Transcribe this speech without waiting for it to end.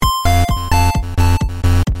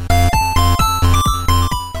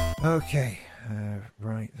Okay,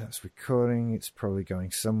 right, that's recording. It's probably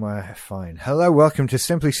going somewhere. Fine. Hello, welcome to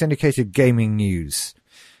Simply Syndicated Gaming News.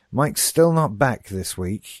 Mike's still not back this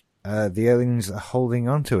week. The aliens are holding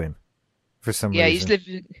on to him for some reason. Yeah, he's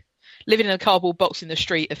living in a cardboard box in the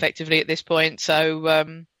street, effectively, at this point. So,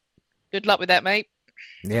 good luck with that, mate.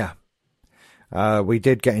 Yeah. We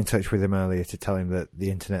did get in touch with him earlier to tell him that the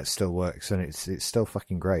internet still works and it's still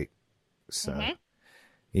fucking great. So,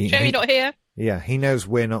 Shame you're not here. Yeah, he knows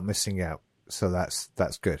we're not missing out, so that's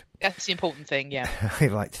good. That's the important thing, yeah. I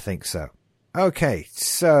like to think so. Okay,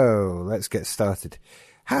 so let's get started.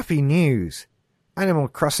 Happy news! Animal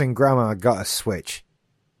Crossing Grandma got a Switch.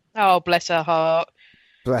 Oh, bless her heart.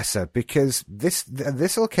 Bless her, because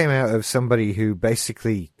this all came out of somebody who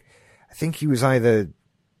basically, I think he was either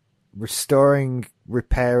restoring,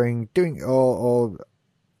 repairing, doing, or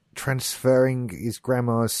transferring his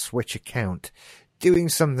grandma's Switch account, doing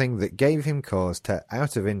something that gave him cause to,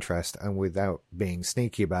 out of interest and without being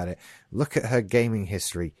sneaky about it, look at her gaming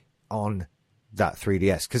history on that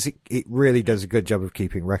 3DS, because it really does a good job of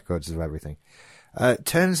keeping records of everything.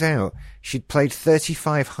 Turns out she'd played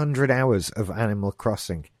 3,500 hours of Animal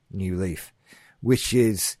Crossing New Leaf, which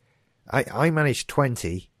is, I managed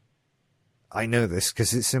 20. I know this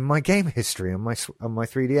because it's in my game history on my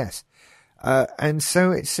 3DS. And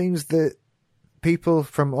so it seems that people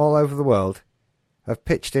from all over the world have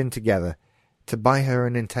pitched in together to buy her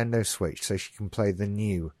a Nintendo Switch so she can play the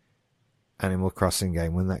new Animal Crossing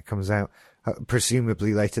game when that comes out,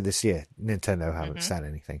 presumably later this year. Nintendo haven't said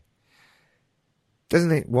anything.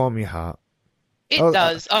 Doesn't it warm your heart? It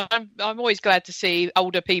does. I'm always glad to see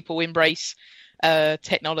older people embrace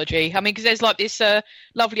technology. I mean, because there's like this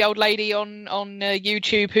lovely old lady on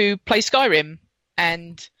YouTube who plays Skyrim,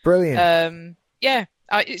 and brilliant. Yeah,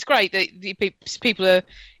 it's great that the people are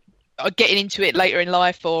getting into it later in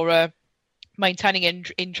life, or maintaining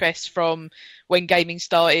interest from when gaming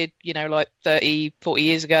started, like 30, 40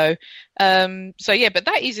 years ago. So yeah, but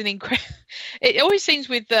that is an incredible. It always seems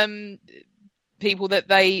with people that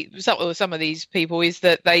some of these people is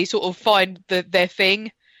that they sort of find their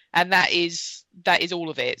thing, and that is all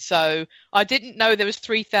of it. So I didn't know there was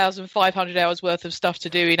 3,500 hours worth of stuff to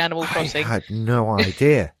do in Animal Crossing. I had no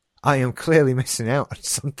idea. I am clearly missing out on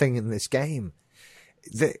something in this game.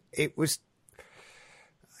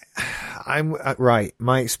 I'm right.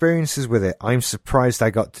 My experiences with it, I'm surprised I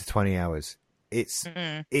got to 20 hours. It's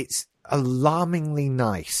alarmingly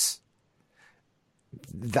nice.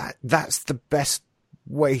 That's the best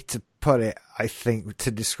way to put it, I think, to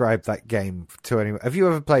describe that game to anyone. Have you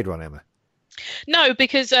ever played one, Emma? No,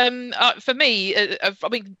 because for me, I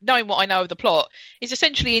mean, knowing what I know of the plot, is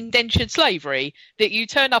essentially indentured slavery. That you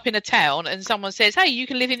turn up in a town and someone says, "Hey, you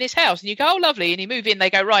can live in this house," and you go, "Oh, lovely," and you move in.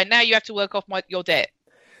 They go, "Right, now you have to work off your debt."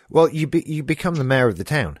 Well, you become the mayor of the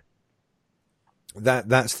town.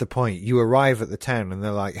 That's the point. You arrive at the town and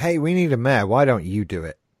they're like, "Hey, we need a mayor. Why don't you do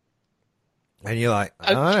it?" And you're like,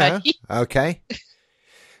 "Oh, yeah, okay."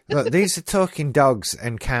 Look, these are talking dogs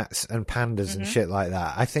and cats and pandas and shit like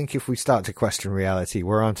that. I think if we start to question reality,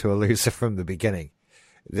 we're onto a loser from the beginning.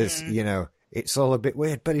 There's, it's all a bit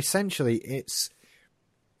weird, but essentially it's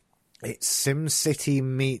SimCity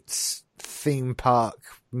meets theme park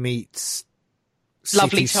meets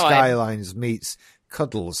lovely city skylines meets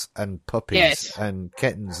cuddles and puppies and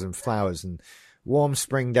kittens and flowers and warm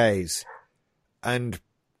spring days and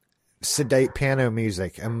sedate piano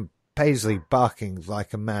music and Paisley barking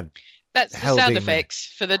like a mad. That's the sound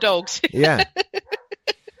effects for the dogs. Yeah.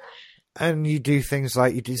 And you do things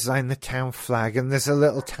like you design the town flag, and there's a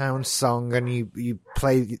little town song, and you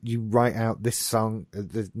write out this song,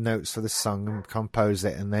 the notes for the song, and compose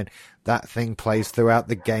it, and then that thing plays throughout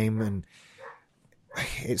the game, and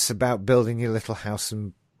it's about building your little house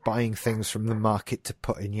and buying things from the market to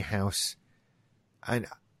put in your house. And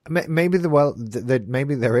maybe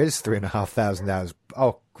maybe there is 3,500 hours.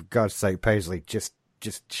 Oh, for God's sake, Paisley, just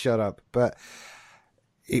shut up. But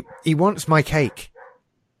he wants my cake.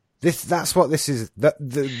 That's what this is.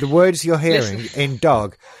 The words you're hearing in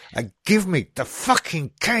dog are, "Give me the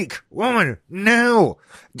fucking cake, woman, now.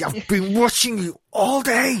 I've been watching you all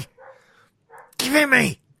day. Give it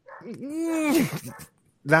me."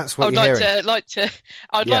 That's what you're hearing.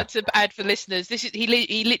 I'd like to add for listeners, this is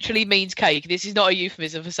he literally means cake. This is not a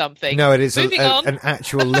euphemism for something. No, it is an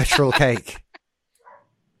actual literal cake.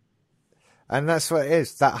 And that's what it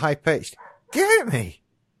is, that high-pitched, "Give it me.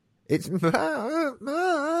 It's Mom."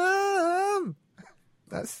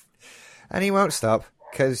 And he won't stop,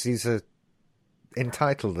 because he's a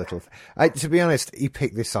entitled little... to be honest, he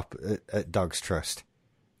picked this up at Dog's Trust.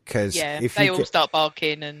 Cause they all start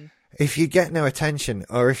barking and... if you get no attention,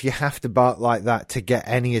 or if you have to bark like that to get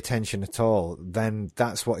any attention at all, then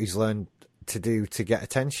that's what he's learned to do to get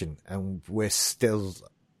attention. And we're still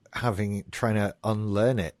trying to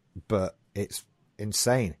unlearn it, but it's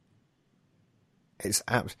insane.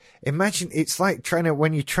 Imagine, it's like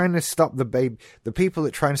when you're trying to stop the baby, the people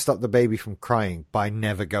that try and stop the baby from crying by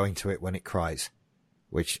never going to it when it cries,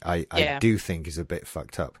 which I do think is a bit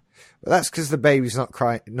fucked up. But that's because the baby's not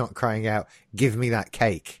crying out, "Give me that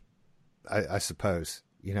cake," I suppose.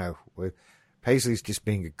 You know, Paisley's just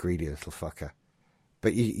being a greedy little fucker.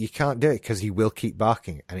 But you can't do it because he will keep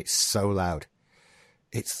barking, and it's so loud.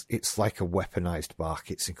 It's like a weaponized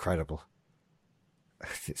bark. It's incredible.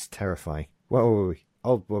 It's terrifying. Whoa,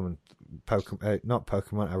 old woman, not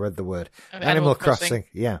Pokemon. I read the word. Animal Crossing.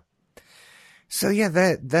 Yeah. So yeah,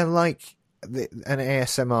 they're like an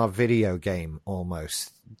ASMR video game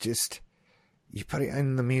almost. Just you put it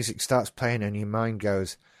in, the music starts playing, and your mind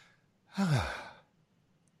goes, and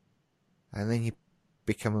then you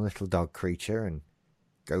become a little dog creature and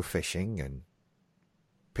go fishing and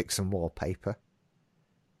pick some wallpaper,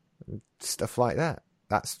 and stuff like that.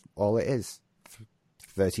 That's all it is.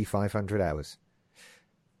 3,500 hours.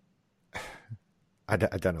 I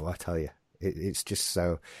don't know what to tell you. It's just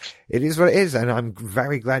so. It is what it is, and I'm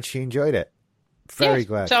very glad she enjoyed it. Very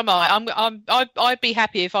glad. So am I. I'd be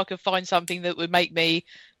happy if I could find something that would make me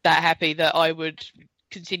that happy that I would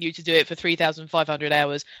continue to do it for 3,500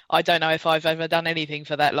 hours. I don't know if I've ever done anything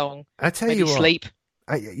for that long. I tell Maybe you what. Sleep.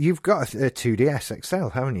 You've got a 2DS XL,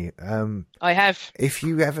 haven't you? I have. If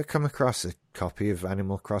you ever come across a copy of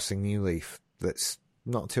Animal Crossing New Leaf that's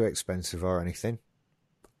not too expensive or anything,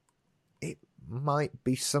 it might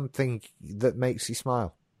be something that makes you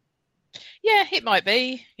smile. Yeah, it might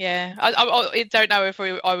be. Yeah, I don't know if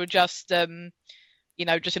I would just,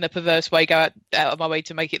 just in a perverse way, go out of my way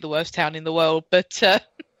to make it the worst town in the world. But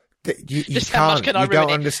you just can't. How much can I ruin don't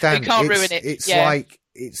it? understand. You can't ruin it.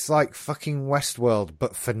 It's like fucking Westworld,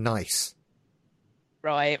 but for nice.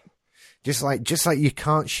 Right. Just like you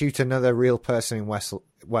can't shoot another real person in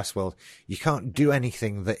Westworld. You can't do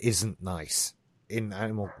anything that isn't nice in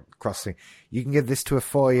Animal Crossing. You can give this to a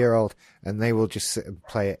 4-year-old and they will just sit and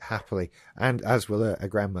play it happily, and as will a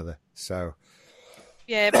grandmother. So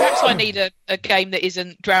yeah, perhaps I need a game that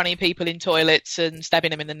isn't drowning people in toilets and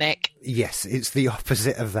stabbing them in the neck. Yes, it's the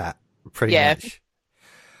opposite of that, pretty Yeah. much.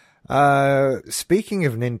 Speaking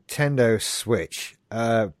of Nintendo Switch,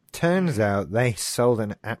 turns out they sold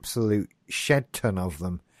an absolute shed ton of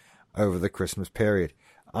them over the Christmas period.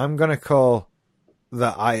 I'm going to call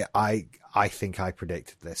that I think I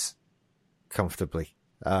predicted this comfortably.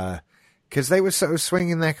 Because they were sort of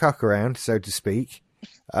swinging their cock around, so to speak,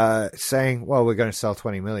 saying, well, we're going to sell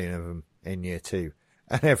 20 million of them in year 2.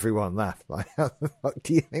 And everyone laughed. Like, how the fuck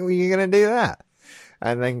do you think you're going to do that?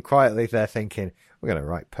 And then quietly they're thinking, we're going to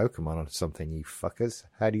write Pokemon on something, you fuckers.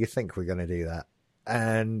 How do you think we're going to do that?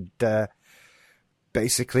 And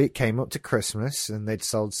basically it came up to Christmas and they'd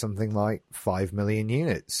sold something like 5 million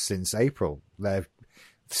units since April. Their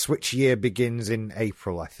Switch year begins in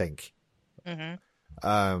April, I think.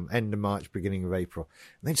 Mm-hmm. End of March, beginning of April.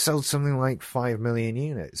 And they'd sold something like 5 million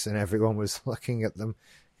units, and everyone was looking at them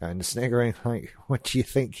kind of sniggering, like, what do you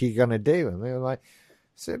think you're going to do? And they were like,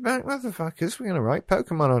 sit back, motherfuckers, we're going to write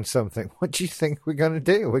Pokemon on something. What do you think we're going to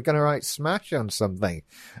do? We're going to write Smash on something.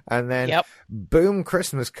 And then, boom,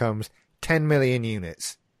 Christmas comes, 10 million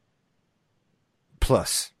units.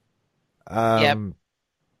 Plus.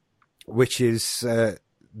 Which is,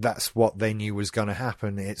 that's what they knew was going to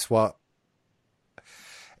happen. It's what...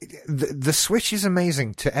 The Switch is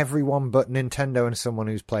amazing to everyone but Nintendo and someone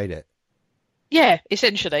who's played it. Yeah,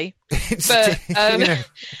 essentially. But,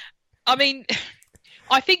 I mean...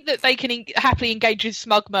 I think that they can happily engage with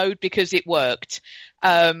smug mode because it worked.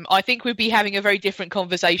 I think we'd be having a very different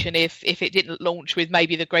conversation if it didn't launch with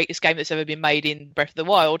maybe the greatest game that's ever been made in Breath of the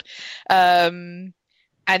Wild, and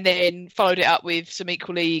then followed it up with some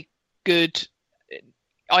equally good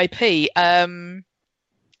IP.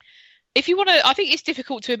 If you want to, I think it's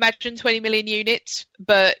difficult to imagine 20 million units,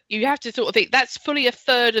 but you have to sort of think that's fully a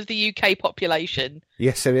third of the UK population.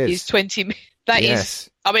 Yes, it is. Is 20. That is.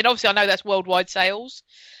 I mean, obviously, I know that's worldwide sales,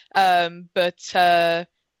 but that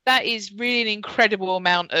is really an incredible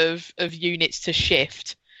amount of units to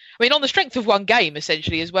shift. I mean, on the strength of one game,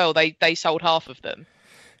 essentially, as well, they sold half of them.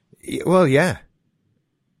 Well, yeah.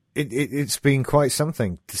 It's been quite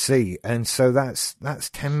something to see, and so that's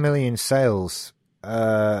 10 million sales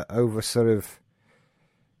over sort of.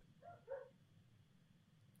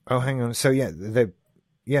 Oh, hang on. So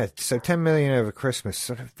so 10 million over Christmas.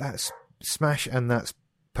 Sort of that's Smash and that's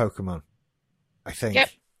Pokemon, I think. Yep.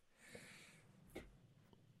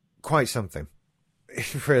 quite something.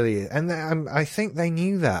 It really is. And I think they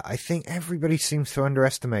knew that. I think everybody seems to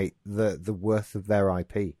underestimate the worth of their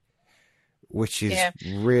IP, which is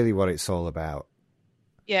really what it's all about.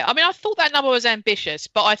 Yeah, I mean, I thought that number was ambitious,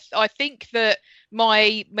 but I think that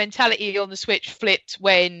my mentality on the Switch flipped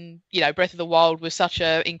when, Breath of the Wild was such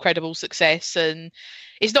an incredible success. And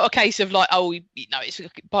it's not a case of like, it's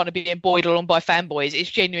part of being buoyed along by fanboys. It's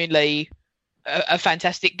genuinely a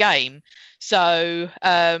fantastic game. So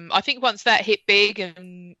I think once that hit big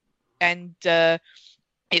and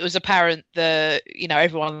it was apparent that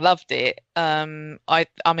everyone loved it. I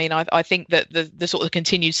think that the sort of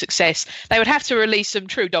continued success, they would have to release some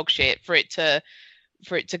true dog shit for it to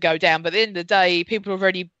go down. But at the end of the day, people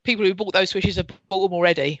who bought those Switches have bought them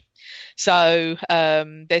already. So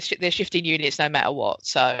they're shifting units no matter what.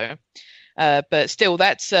 So, but still,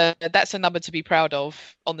 that's a number to be proud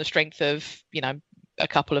of on the strength of a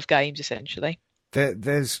couple of games essentially.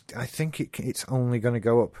 I think it's only going to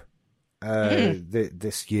go up.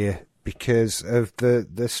 This year because of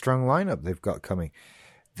the strong lineup they've got coming.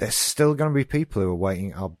 There's still going to be people who are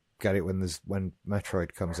waiting. I'll get it when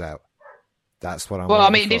Metroid comes out. That's what I'm. Well,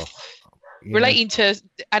 I mean, for. Relating to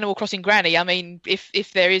Animal Crossing Granny, I mean,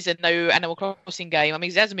 if there is a new Animal Crossing game, I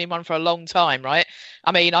mean, there hasn't been one for a long time, right?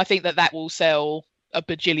 I mean, I think that will sell a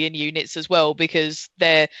bajillion units as well because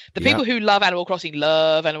the people who love Animal Crossing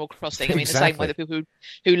love Animal Crossing. I mean, the same way the people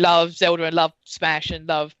who love Zelda and love Smash and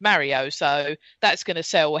love Mario. So that's going to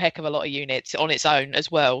sell a heck of a lot of units on its own as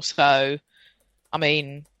well. So, I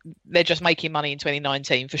mean, they're just making money in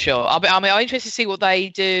 2019 for sure. I'm interested to see what they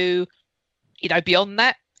do, beyond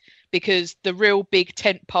that, because the real big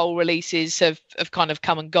tentpole releases have kind of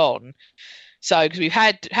come and gone. So, because we've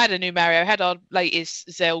had a new Mario, had our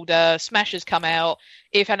latest Zelda, Smash has come out.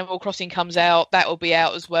 If Animal Crossing comes out, that will be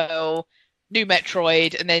out as well. New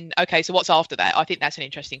Metroid, and then so what's after that? I think that's an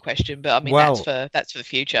interesting question, but I mean that's for the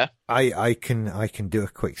future. I can do a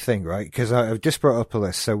quick thing, right? Because I've just brought up a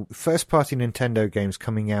list. So, first party Nintendo games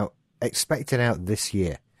coming out, expected out this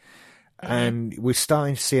year, and we're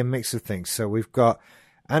starting to see a mix of things. So we've got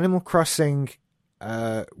Animal Crossing,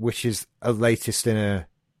 which is a latest in a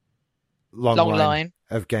long line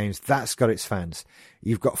of games. That's got its fans.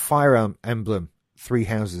 You've got Fire Emblem, Three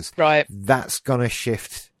Houses. Right. That's going to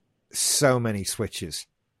shift so many switches.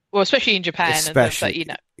 Well, especially in Japan.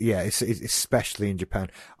 Yeah, it's especially in Japan.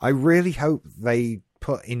 I really hope they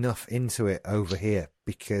put enough into it over here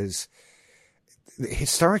because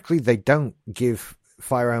historically they don't give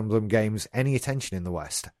Fire Emblem games any attention in the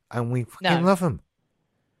West. And we fucking love them.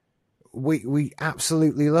 We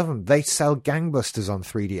absolutely love them. They sell gangbusters on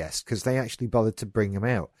 3DS because they actually bothered to bring them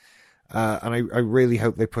out. And I really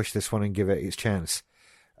hope they push this one and give it its chance.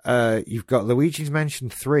 You've got Luigi's Mansion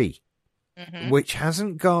 3, which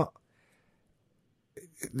hasn't got...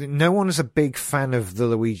 No one is a big fan of the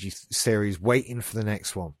Luigi series waiting for the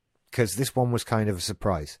next one because this one was kind of a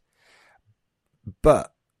surprise.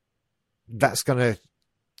 But that's going to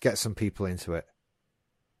get some people into it.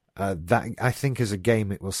 That I think as a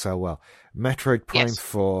game it will sell well. Metroid Prime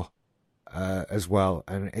 4 as well,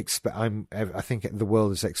 and I think the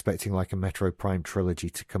world is expecting like a Metroid Prime trilogy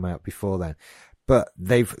to come out before then. But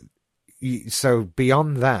so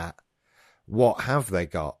beyond that, what have they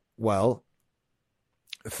got? Well,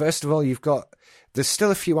 first of all, there's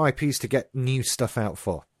still a few IPs to get new stuff out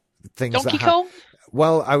for. Donkey Kong?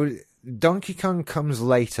 Well, Donkey Kong comes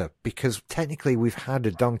later because technically we've had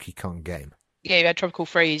a Donkey Kong game. Yeah, you had Tropical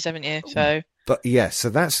Freeze, haven't you? So, but yeah,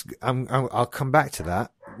 so that's I'll come back to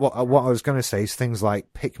that. What I was going to say is things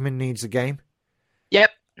like Pikmin needs a game.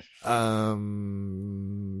 Yep.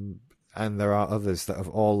 And there are others that have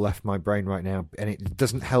all left my brain right now, and it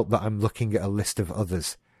doesn't help that I'm looking at a list of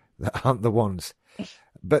others that aren't the ones.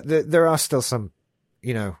 But there are still some,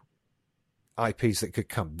 IPs that could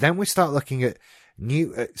come. Then we start looking at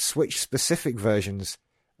new Switch-specific versions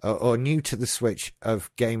or new to the Switch of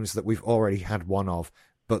games that we've already had one of,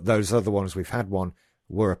 but those other ones we've had one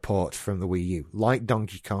were a port from the Wii U, like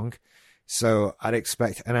Donkey Kong. So I'd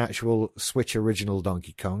expect an actual Switch original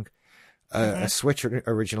Donkey Kong, a Switch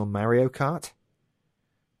original Mario Kart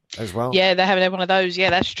as well. Yeah, they're having one of those. Yeah,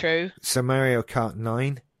 that's true. So Mario Kart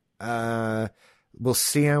 9. We'll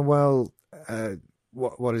see how well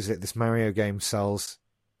what is it? This Mario game sells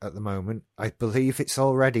at the moment. I believe it's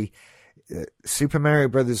already Super Mario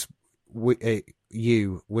Brothers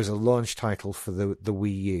U was a launch title for the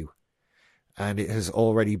Wii U, and it has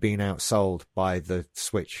already been outsold by the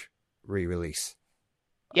Switch re-release.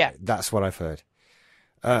 Yeah, that's what I've heard.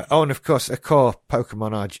 And of course, a core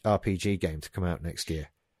Pokemon RPG game to come out next year.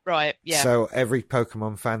 Right. Yeah. So every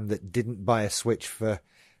Pokemon fan that didn't buy a Switch for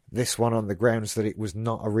this one on the grounds that it was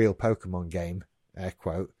not a real Pokemon game, air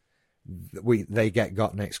quote, they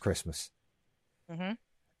got next Christmas. Mm-hmm.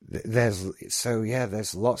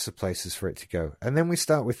 There's lots of places for it to go. And then we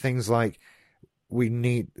start with things like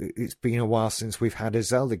it's been a while since we've had a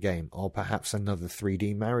Zelda game, or perhaps another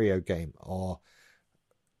 3D Mario game, or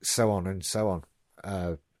so on and so on.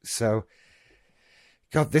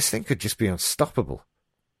 God, this thing could just be unstoppable.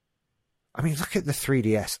 I mean, look at the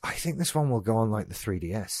 3DS. I think this one will go on like the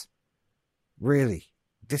 3DS. Really.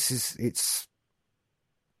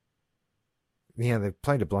 Yeah, they've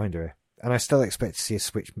played a blinder here. And I still expect to see a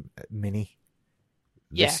Switch Mini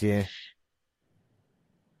this year.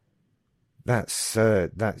 Yeah. So,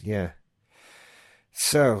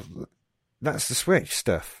 that's the Switch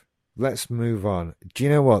stuff. Let's move on. Do you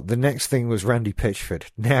know what? The next thing was Randy Pitchford.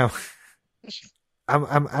 Now,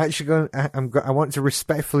 I'm actually I want to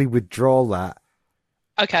respectfully withdraw that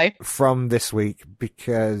from this week,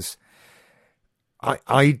 because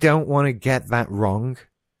I don't want to get that wrong.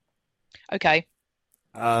 Okay.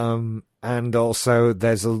 And also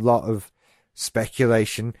there's a lot of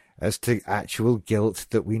speculation as to actual guilt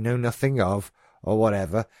that we know nothing of, or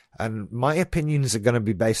whatever. And my opinions are going to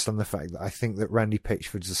be based on the fact that I think that Randy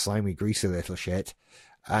Pitchford's a slimy, greasy little shit,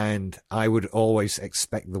 and I would always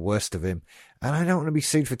expect the worst of him. And I don't want to be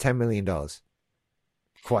sued for $10 million.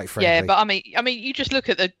 Quite frankly. Yeah, but I mean, you just look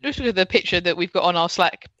at the picture that we've got on our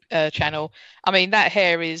Slack channel. I mean, that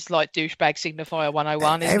hair is like douchebag signifier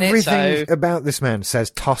 101, isn't Everything it? Everything about this man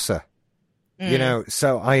says tosser. You know,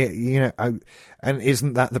 so and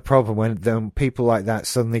isn't that the problem when people like that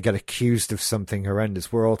suddenly get accused of something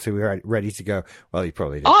horrendous? We're all too ready to go, well, he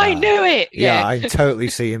probably did I that. knew it! Yeah, I totally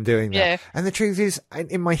see him doing that. Yeah. And the truth is,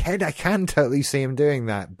 in my head, I can totally see him doing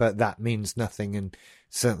that, but that means nothing, and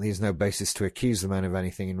certainly is no basis to accuse the man of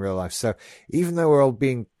anything in real life. So even though we're all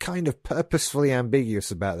being kind of purposefully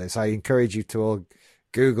ambiguous about this, I encourage you to all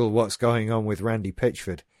Google what's going on with Randy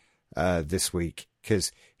Pitchford this week,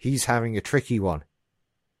 because he's having a tricky one.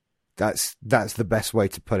 That's the best way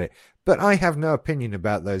to put it. But I have no opinion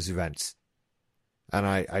about those events. And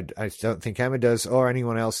I don't think Emma does, or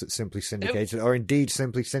anyone else at Simply Syndicated, or indeed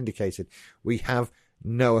Simply Syndicated. We have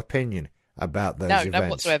no opinion about those events. No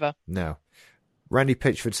whatsoever. No. Randy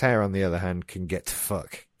Pitchford's hair, on the other hand, can get to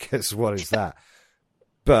fuck, because what is that?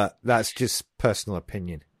 But that's just personal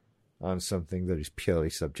opinion on something that is purely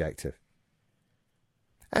subjective.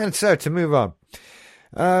 And so, to move on.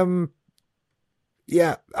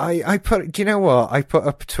 Yeah, I put, do you know what? I put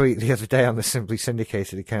up a tweet the other day on the Simply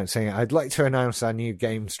Syndicated account saying, I'd like to announce our new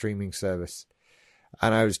game streaming service.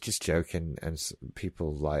 And I was just joking, and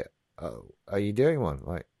people like, oh, are you doing one?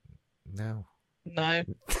 Like, no. No.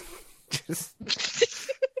 Just...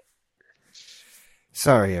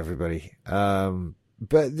 Sorry, everybody.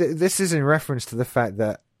 But this is in reference to the fact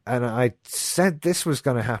that, and I said this was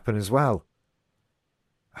going to happen as well.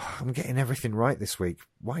 Oh, I'm getting everything right this week.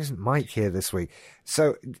 Why isn't Mike here this week?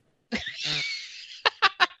 So you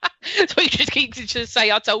just keep to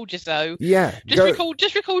say, "I told you so." Yeah, record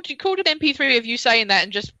an MP3 of you saying that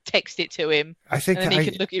and just text it to him. I think, and then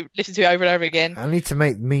he could listen to it over and over again. I need to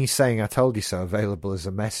make me saying "I told you so" available as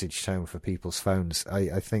a message tone for people's phones.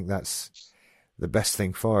 I think that's the best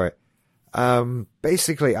thing for it.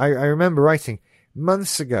 Basically, I remember writing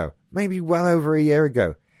months ago, maybe well over a year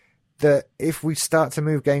ago, that if we start to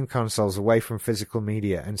move game consoles away from physical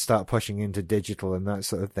media and start pushing into digital and that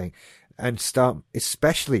sort of thing, and start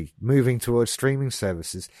especially moving towards streaming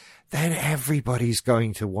services, then everybody's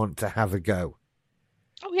going to want to have a go.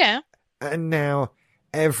 Oh, yeah. And now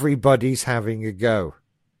everybody's having a go.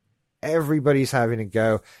 Everybody's having a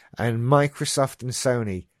go, and Microsoft and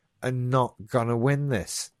Sony are not going to win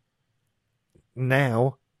this.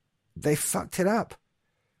 Now, they fucked it up.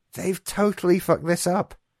 They've totally fucked this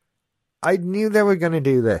up. I knew they were going to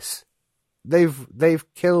do this. They've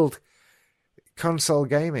killed console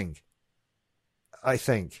gaming, I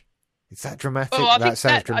think. Is that dramatic? Oh, that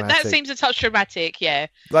sounds dramatic. That seems a touch dramatic, yeah.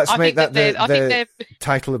 Let's make that the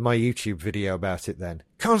title of my YouTube video about it then.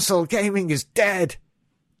 Console gaming is dead.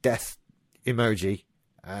 Death emoji.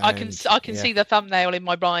 And, I can see the thumbnail in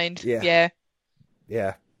my mind. Yeah.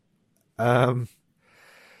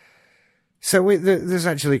 So there's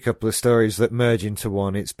actually a couple of stories that merge into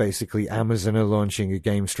one. It's basically Amazon are launching a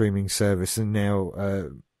game streaming service, and now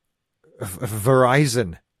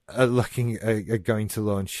Verizon are going to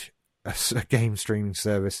launch a game streaming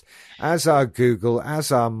service, as are Google,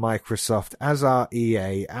 as are Microsoft, as are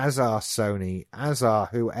EA, as are Sony, as are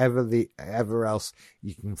whoever else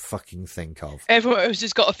you can fucking think of. Everyone has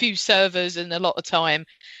just got a few servers and a lot of time.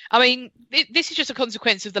 I mean, this is just a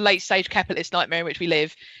consequence of the late stage capitalist nightmare in which we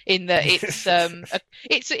live. In that it's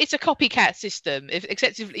a copycat system.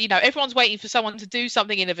 Except if, everyone's waiting for someone to do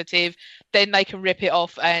something innovative, then they can rip it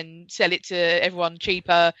off and sell it to everyone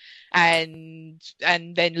cheaper, and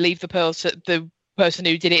then leave the person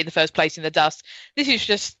who did it in the first place in the dust. This is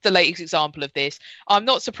just the latest example of this. I'm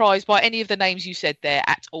not surprised by any of the names you said there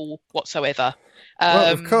at all whatsoever.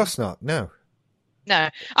 Well, of course not. No.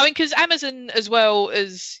 I mean, because Amazon, as well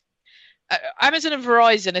as Amazon and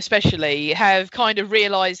Verizon especially, have kind of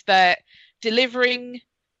realised that delivering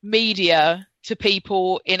media to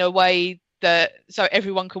people in a way that so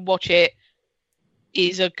everyone can watch it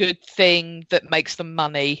is a good thing that makes them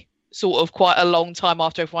money, sort of quite a long time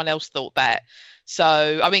after everyone else thought that.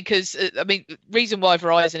 So, I mean, reason why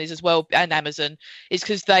Verizon is as well, and Amazon, is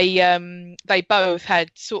because they both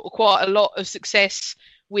had sort of quite a lot of success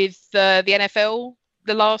with the NFL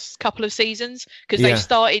the last couple of seasons, because they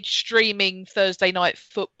started streaming Thursday Night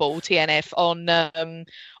Football (TNF) on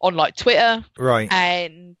like Twitter, right,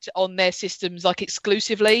 and on their systems like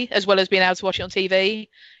exclusively, as well as being able to watch it on TV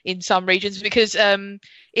in some regions. Because in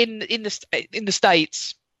the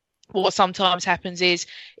States, what sometimes happens is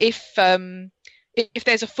if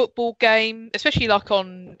there's a football game, especially like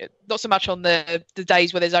not so much on the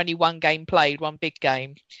days where there's only one game played, one big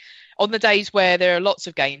game, on the days where there are lots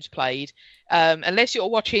of games played, unless you're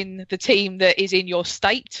watching the team that is in your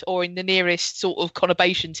state or in the nearest sort of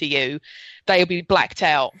conurbation to you, they'll be blacked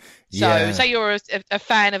out. So say you're a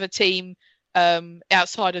fan of a team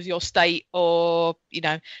outside of your state, or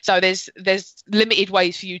so there's limited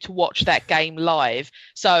ways for you to watch that game live.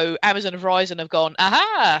 So Amazon and Verizon have gone,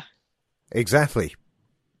 aha. Exactly.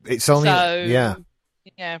 It's only yeah.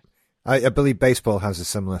 I believe baseball has a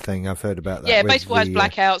similar thing. I've heard about that. Yeah, baseball has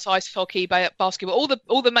blackouts, ice hockey, basketball.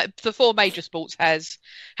 All the four major sports has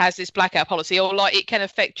this blackout policy, or like it can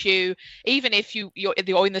affect you even if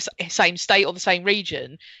you're in the same state or the same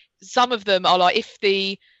region. Some of them are like if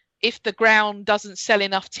the ground doesn't sell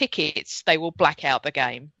enough tickets, they will black out the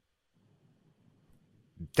game.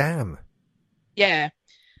 Damn. Yeah.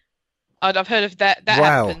 I've heard of that. That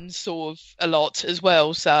happens sort of a lot as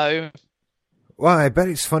well. So, well, I bet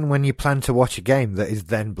it's fun when you plan to watch a game that is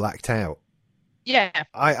then blacked out. Yeah,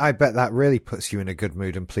 I bet that really puts you in a good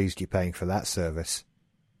mood and pleased you're paying for that service.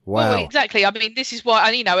 Wow. Well, exactly. I mean, this is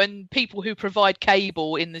why, and people who provide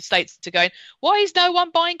cable in the States are going, why is no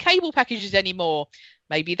one buying cable packages anymore?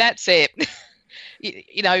 Maybe that's it.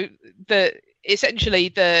 Essentially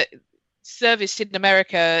the service in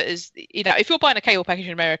America is, if you're buying a cable package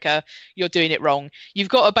in America, you're doing it wrong. You've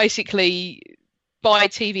got to basically buy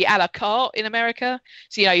TV a la carte in America.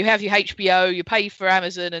 So, you have your HBO, you pay for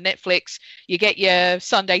Amazon and Netflix, you get your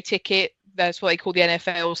Sunday ticket. That's what they call the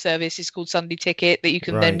NFL service. It's called Sunday Ticket, that you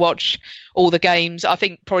can then watch all the games. I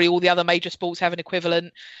think probably all the other major sports have an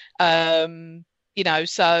equivalent. So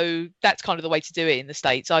that's kind of the way to do it in the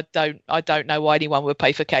States. I don't know why anyone would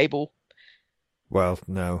pay for cable. Well,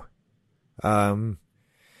 no.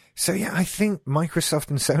 So yeah, I think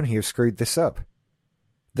Microsoft and Sony have screwed this up.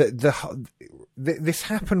 This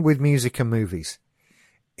happened with music and movies,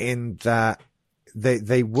 in that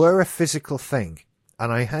they were a physical thing,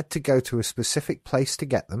 and I had to go to a specific place to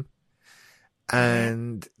get them,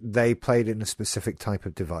 and they played in a specific type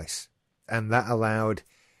of device, and that allowed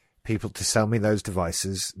people to sell me those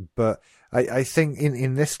devices. But I think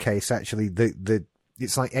in this case, actually,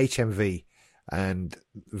 it's like HMV and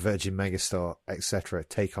Virgin Megastore, etc.,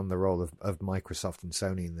 take on the role of Microsoft and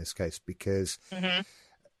Sony in this case, because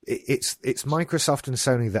it's Microsoft and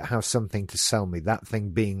Sony that have something to sell me, that thing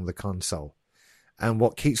being the console. And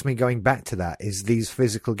what keeps me going back to that is these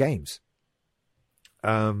physical games.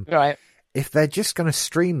 Right. If they're just going to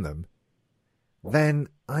stream them, then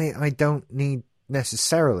I don't need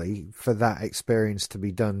necessarily for that experience to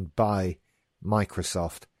be done by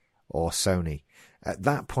Microsoft or Sony. At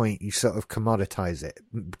that point, you sort of commoditize it.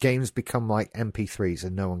 Games become like MP3s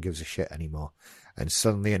and no one gives a shit anymore. And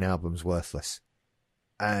suddenly an album's worthless.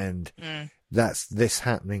 And that's this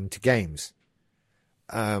happening to games.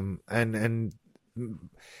 And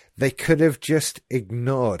they could have just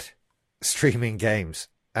ignored streaming games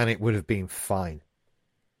and it would have been fine.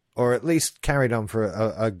 Or at least carried on for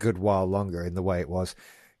a good while longer in the way it was.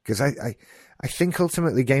 Because I think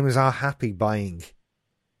ultimately gamers are happy buying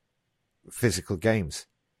physical games.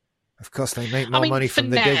 Of course, they make more money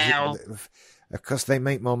from the digital. Of course, they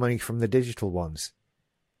make more money from the digital ones.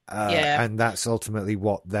 Yeah. And that's ultimately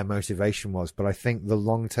what their motivation was. But I think the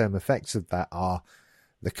long-term effects of that are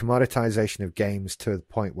the commoditization of games to the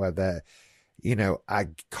point where they're, a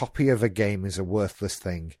copy of a game is a worthless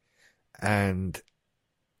thing, and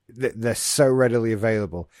they're so readily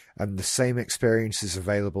available, and the same experience is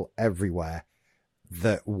available everywhere,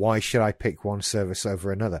 that why should I pick one service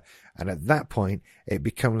over another? And at that point, it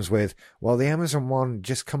becomes with, well, the Amazon one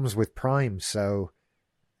just comes with Prime, so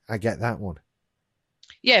I get that one.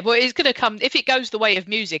 Yeah, well, it's going to come, if it goes the way of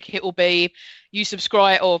music, it will be you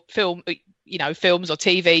subscribe, or film, films or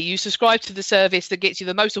TV, you subscribe to the service that gets you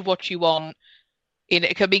the most of what you want.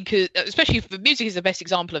 Especially for music is the best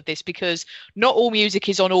example of this, because not all music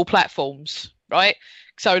is on all platforms, right?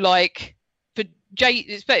 So like for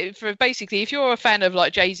basically, if you're a fan of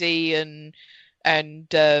like Jay-Z and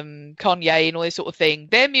Kanye and all this sort of thing,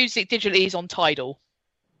 their music digitally is on Tidal.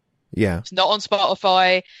 Yeah. It's not on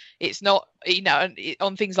Spotify. It's not,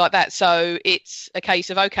 on things like that. So it's a case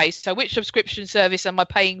of, okay, so which subscription service am I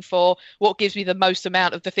paying for? What gives me the most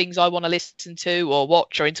amount of the things I want to listen to or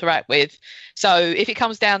watch or interact with? So if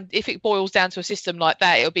it boils down to a system like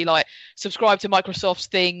that, it'll be like, subscribe to Microsoft's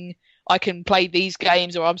thing, I can play these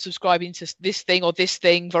games, or I'm subscribing to this thing or this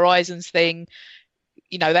thing, Verizon's thing.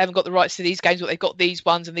 They haven't got the rights to these games, but they've got these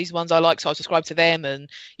ones, and these ones I like, so I subscribe to them. And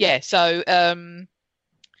yeah, so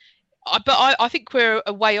I think we're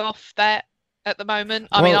a way off that at the moment.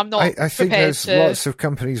 I mean, I'm not I think prepared there's lots of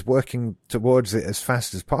companies working towards it as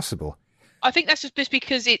fast as possible. I think that's just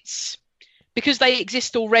because they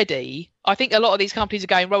exist already. I think a lot of these companies are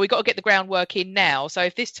going, well, we've got to get the groundwork in now. So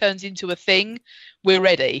if this turns into a thing, we're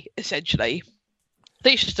ready, essentially. I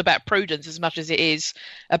think it's just about prudence as much as it is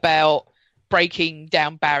about breaking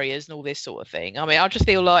down barriers and all this sort of thing. I mean, I just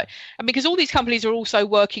feel like, because all these companies are also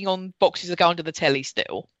working on boxes that go under the telly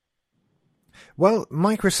still. Well,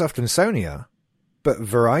 Microsoft and Sony are, but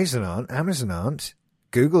Verizon aren't, Amazon aren't,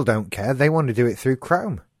 Google don't care. They want to do it through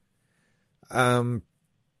Chrome. And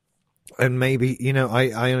maybe,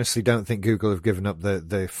 I honestly don't think Google have given up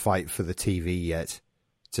the fight for the TV yet,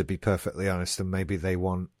 to be perfectly honest. And maybe they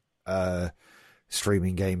want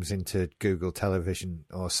streaming games into Google Television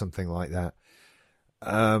or something like that.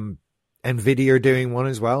 Nvidia are doing one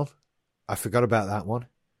as well. I forgot about that one.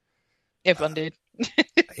 Everyone did.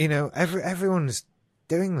 Everyone's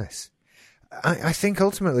doing this. I think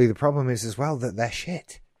ultimately the problem is as well that they're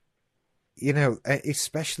shit.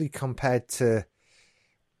 Especially compared to,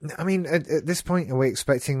 at this point, are we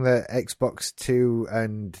expecting that Xbox 2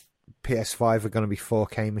 and PS5 are going to be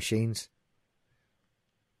 4K machines?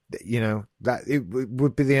 That it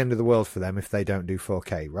would be the end of the world for them if they don't do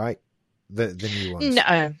 4K, right? The new ones.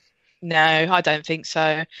 No, I don't think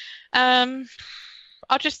so. We're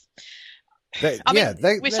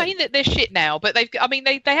saying that they're shit now, but they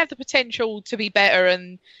have the potential to be better,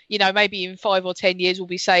 and maybe in 5 or 10 years we'll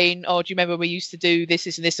be saying, "Oh, do you remember we used to do this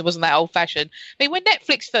and this? It wasn't that old fashioned." I mean, when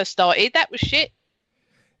Netflix first started, that was shit.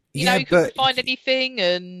 You couldn't find anything,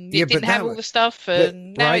 and it didn't have all the stuff.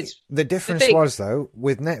 And now it's the difference was though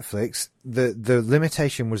with Netflix, the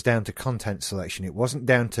limitation was down to content selection. It wasn't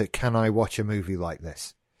down to can I watch a movie like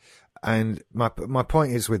this. And my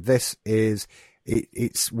point is with this is.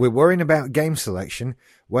 We're worrying about game selection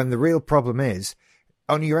when the real problem is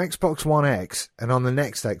on your Xbox One X and on the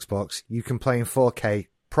next Xbox you can play in 4K,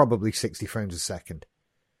 probably 60 frames a second,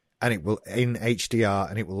 and it will in HDR,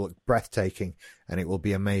 and it will look breathtaking, and it will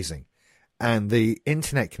be amazing. And the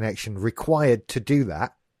internet connection required to do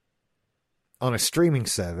that on a streaming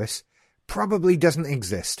service probably doesn't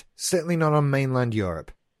exist, certainly not on mainland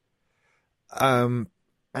Europe. And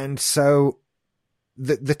so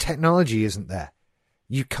the technology isn't there.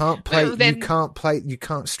 You can't play. You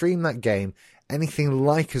can't stream that game anything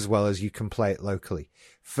like as well as you can play it locally.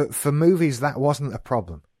 For movies, that wasn't a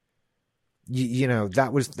problem. That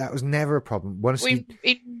was never a problem.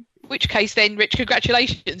 In which case, then, Rich,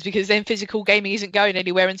 congratulations, because then physical gaming isn't going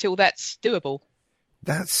anywhere until that's doable.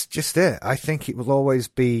 That's just it. I think it will always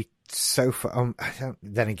be so far.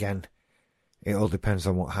 Then again, it all depends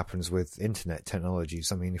on what happens with internet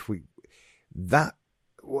technologies. I mean,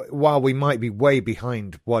 while we might be way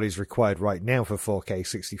behind what is required right now for 4K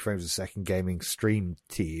 60 frames a second gaming streamed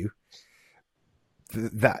to you,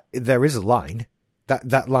 that there is a line.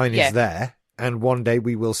 That line is there, and one day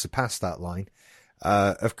we will surpass that line.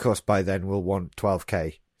 Of course, by then we'll want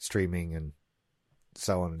 12K streaming and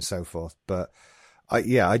so on and so forth. But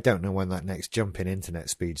I don't know when that next jump in internet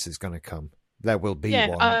speeds is going to come. There will be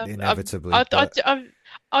one inevitably.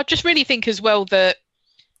 I just really think as well that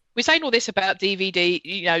we're saying all this about DVD,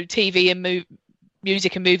 TV and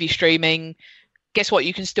music and movie streaming. Guess what?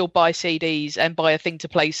 You can still buy CDs and buy a thing to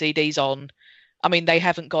play CDs on. I mean, they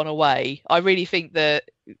haven't gone away. I really think that,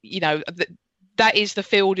 that is the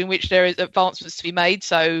field in which there is advancements to be made.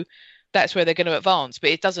 So that's where they're going to advance. But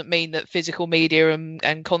it doesn't mean that physical media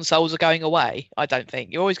and consoles are going away. I don't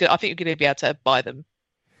think. I think you're going to be able to buy them.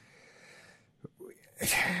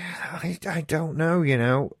 I don't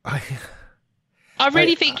know, I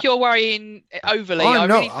really think you're worrying overly.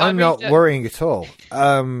 I'm not worrying at all.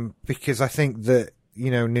 Because I think that,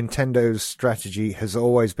 Nintendo's strategy has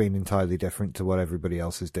always been entirely different to what everybody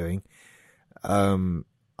else is doing. What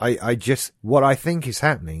I think is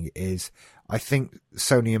happening is I think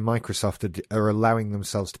Sony and Microsoft are allowing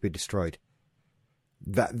themselves to be destroyed.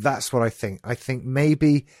 That's what I think. I think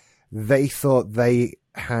maybe they thought they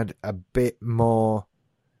had a bit more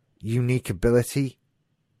unique ability,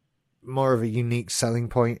 more of a unique selling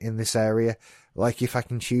point in this area. Like if I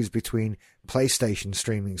can choose between PlayStation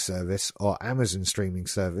streaming service or Amazon streaming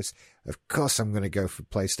service, of course I'm going to go for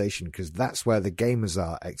PlayStation because that's where the gamers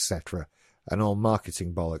are, etc. and all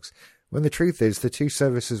marketing bollocks. When the truth is, the two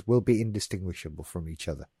services will be indistinguishable from each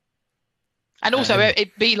other. And also,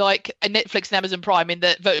 it'd be like a Netflix and Amazon Prime in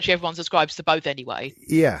that virtually everyone subscribes to both anyway.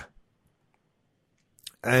 Yeah.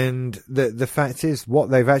 And the fact is,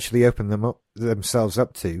 what they've actually opened themselves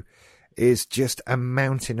up to is just a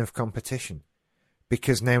mountain of competition.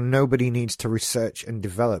 Because now nobody needs to research and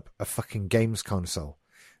develop a fucking games console.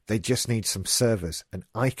 They just need some servers, and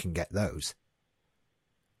I can get those.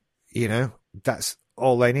 That's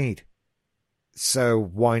all they need. So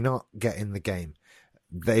why not get in the game?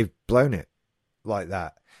 They've blown it like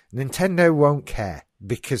that. Nintendo won't care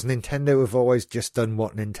because Nintendo have always just done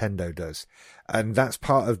what Nintendo does. And that's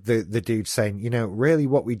part of the dude saying, really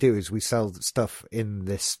what we do is we sell stuff in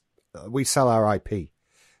this, we sell our IP.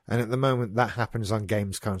 And at the moment that happens on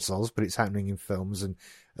games consoles, but it's happening in films and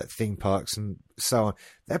at theme parks and so on.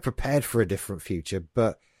 They're prepared for a different future,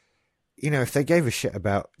 but if they gave a shit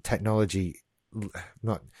about technology,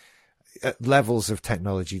 not levels of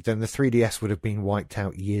technology, then the 3DS would have been wiped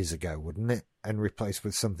out years ago, wouldn't it? And replaced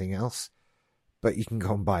with something else. But you can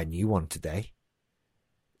go and buy a new one today.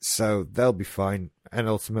 So they'll be fine. And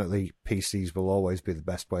ultimately, PCs will always be the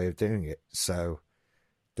best way of doing it. So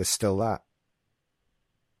there's still that.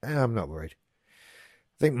 And I'm not worried.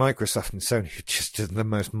 I think Microsoft and Sony have just done the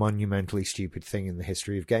most monumentally stupid thing in the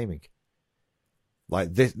history of gaming. Like,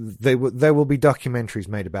 there will be documentaries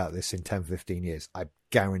made about this in 10, 15 years. I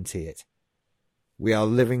guarantee it. We are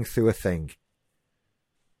living through a thing.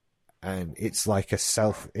 And it's like a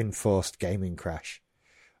self-enforced gaming crash.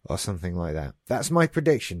 Or something like that. That's my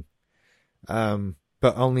prediction. But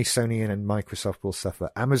only Sony and Microsoft will suffer.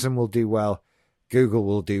 Amazon will do well. Google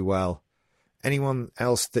will do well. Anyone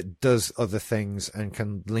else that does other things and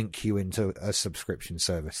can link you into a subscription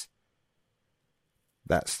service.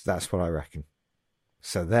 That's what I reckon.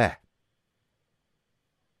 So there.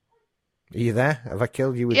 Are you there? Have I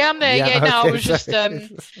killed you? Yeah, I'm there. Yeah, no, okay. I was just. No,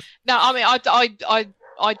 I mean,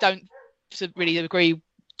 I don't really agree,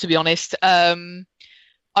 to be honest.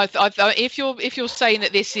 If you're saying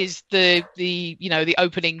that this is the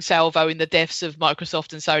opening salvo in the deaths of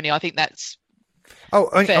Microsoft and Sony, I think that's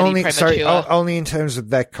only in terms of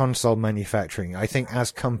their console manufacturing. I think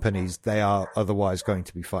as companies they are otherwise going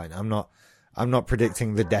to be fine. I'm not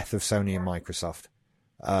predicting the death of Sony and Microsoft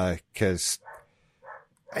because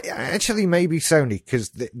actually maybe Sony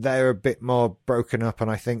because they're a bit more broken up, and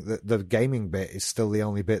I think that the gaming bit is still the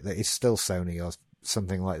only bit that is still Sony or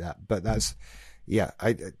something like that. But that's. Yeah,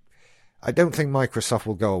 I don't think Microsoft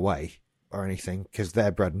will go away or anything because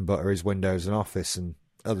their bread and butter is Windows and Office and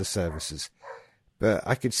other services. But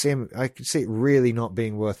I could see it really not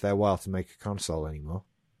being worth their while to make a console anymore.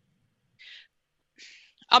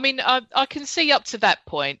 I mean, I can see up to that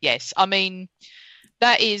point. Yes, I mean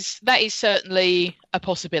that is certainly a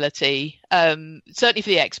possibility. Certainly for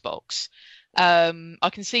the Xbox, I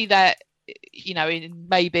can see that. In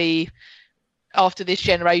maybe. After this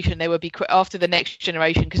generation, there would be after the next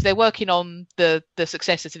generation because they're working on the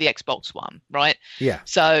successor to the Xbox One, right? Yeah.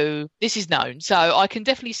 So this is known. So I can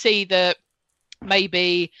definitely see that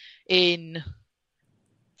maybe in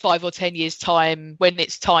 5 or 10 years' time, when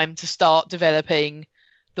it's time to start developing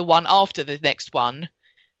the one after the next one,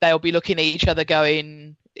 they'll be looking at each other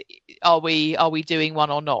going, are we doing one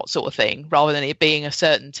or not, sort of thing, rather than it being a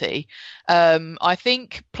certainty. I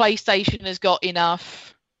think PlayStation has got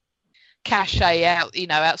enough cachet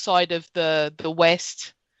outside of the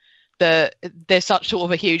West that there's such sort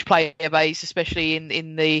of a huge player base, especially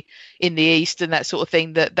in the East and that sort of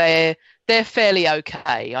thing, that they're fairly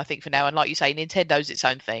okay, I think, for now. And like you say, Nintendo's its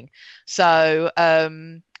own thing. So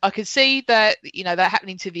I could see that that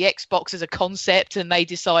happening to the Xbox as a concept, and they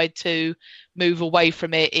decide to move away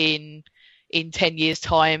from it in in 10 years'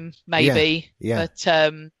 time, maybe. Yeah. But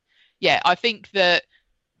I think that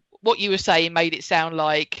what you were saying made it sound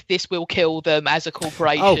like this will kill them as a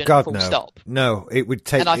corporation. Oh God, full no. stop. No, it would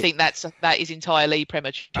take. And I think that is entirely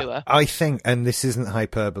premature. I think, and this isn't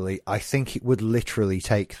hyperbole, I think it would literally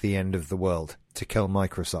take the end of the world to kill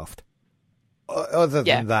Microsoft. Other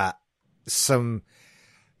than that,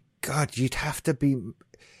 God, you'd have to be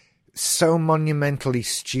so monumentally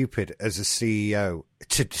stupid as a CEO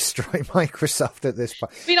to destroy Microsoft at this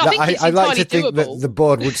point. I mean, I think it's entirely like to think doable. that the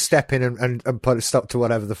board would step in and put a stop to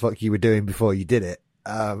whatever the fuck you were doing before you did it.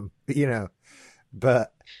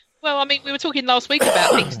 But... Well, I mean, we were talking last week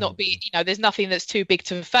about things not being, there's nothing that's too big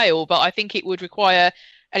to fail, but I think it would require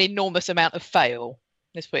an enormous amount of fail.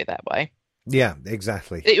 Let's put it that way. Yeah,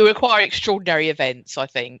 exactly. It would require extraordinary events, I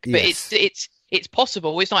think. But Yes. it's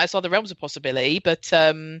possible. It's not outside the realms of possibility, but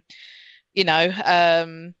I mean,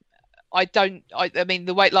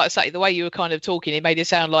 the way, like I say, the way you were kind of talking, it made it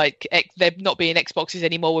sound like there not being Xboxes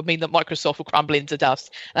anymore would mean that Microsoft will crumble into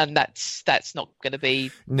dust, and that's not going to be.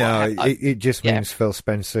 No, it just means Phil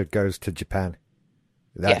Spencer goes to Japan.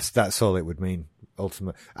 That's all it would mean,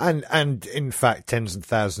 ultimately. And in fact, tens and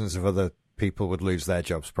thousands of other people would lose their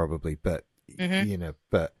jobs probably, but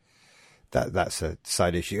but that's a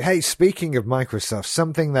side issue. Hey, speaking of Microsoft,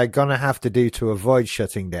 something they're gonna have to do to avoid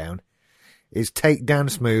shutting down is take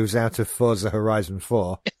dance moves out of Forza Horizon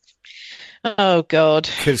 4. Oh, God.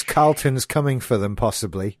 Because Carlton's coming for them,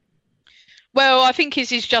 possibly. Well, I think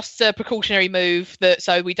this is just a precautionary move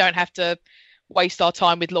so we don't have to waste our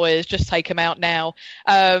time with lawyers. Just take them out now.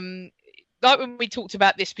 Like when we talked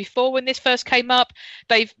about this before, when this first came up,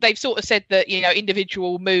 they've sort of said that,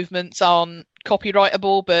 individual movements aren't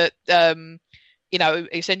copyrightable, but,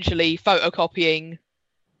 essentially photocopying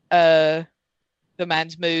the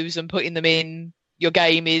man's moves and putting them in your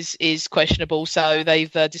game is questionable. So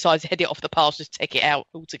they've decided to head it off the path, just take it out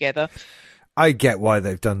altogether. I get why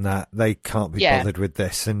they've done that. They can't be bothered with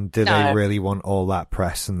this, and do they really want all that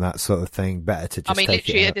press and that sort of thing? Better to just take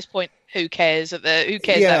literally it out. at this point, who cares? Who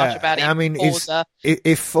cares that much about it? I mean, Forza.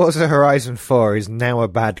 If Forza Horizon 4 is now a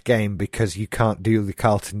bad game because you can't do the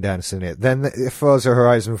Carlton dance in it, then Forza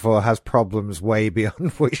Horizon 4 has problems way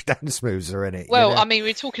beyond which dance moves are in it. Well, I mean,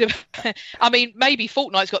 we're talking about... maybe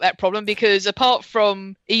Fortnite's got that problem, because apart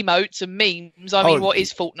from emotes and memes, what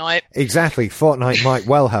is Fortnite? Exactly. Fortnite might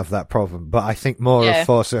well have that problem, but I think more of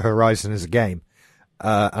Forza Horizon as a game.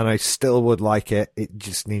 And I still would like it. It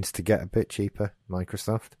just needs to get a bit cheaper,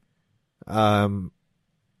 Microsoft. And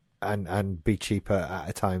be cheaper at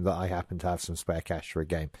a time that I happen to have some spare cash for a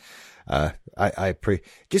game.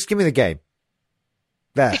 Just give me the game.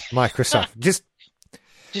 There, Microsoft. just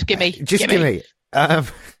give me.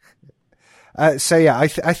 So yeah, I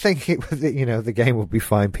think the game will be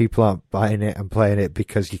fine. People aren't buying it and playing it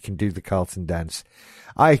because you can do the Carlton dance.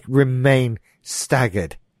 I remain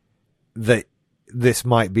staggered that this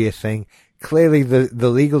might be a thing. Clearly, the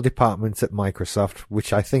legal department at Microsoft,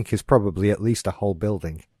 which I think is probably at least a whole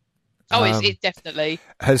building. Oh, it's definitely.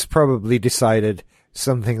 Has probably decided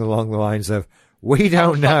something along the lines of, we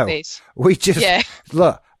don't know. This. We just,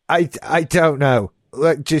 look, I don't know.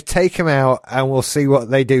 Look, just take them out and we'll see what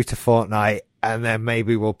they do to Fortnite, and then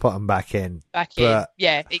maybe we'll put them back in. Yeah,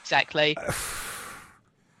 exactly.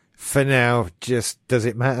 For now, just, does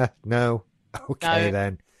it matter? No. Okay,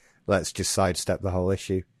 then. Let's just sidestep the whole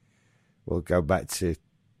issue. We'll go back to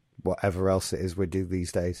whatever else it is we do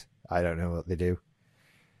these days. I don't know what they do.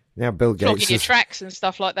 Now Bill Gates... Talking your tracks and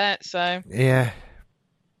stuff like that, so... Yeah.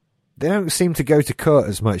 They don't seem to go to court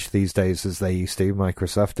as much these days as they used to,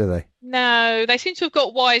 Microsoft, do they? No, they seem to have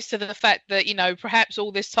got wise to the fact that, perhaps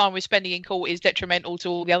all this time we're spending in court is detrimental to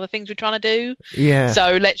all the other things we're trying to do. Yeah.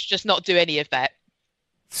 So let's just not do any of that.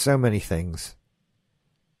 So many things.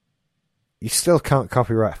 You still can't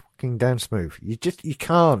copyright a fucking dance move. You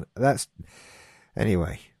can't.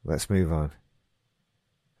 Anyway, let's move on.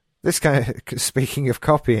 This guy, speaking of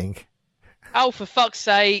copying. Oh, for fuck's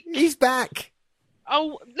sake. He's back.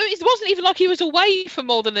 Oh, look, it wasn't even like he was away for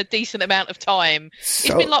more than a decent amount of time. It's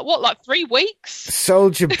been like 3 weeks?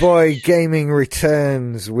 Soldier Boy Gaming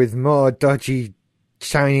returns with more dodgy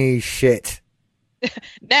Chinese shit.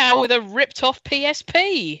 Now with a ripped off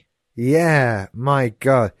PSP. Yeah, my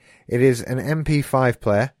God. It is an MP5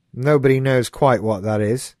 player. Nobody knows quite what that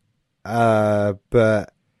is.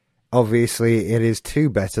 But obviously it is 2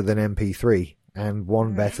 better than MP3 and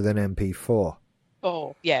 1 better than MP4.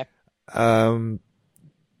 Oh, yeah.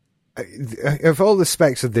 Of all the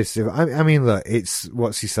specs of this, I mean, look,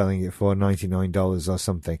 what's he selling it for? $99 or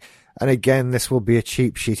something. And again, this will be a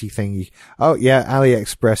cheap, shitty thing.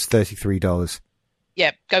 AliExpress, $33.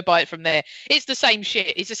 yeah, go buy it from there. It's the same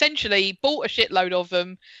shit. It's essentially bought a shitload of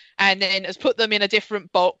them and then has put them in a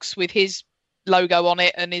different box with his logo on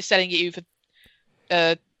it and is selling it you for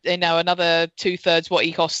another 2/3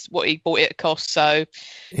 what he bought it at cost. So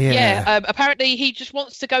apparently he just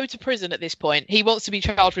wants to go to prison at this point. He wants to be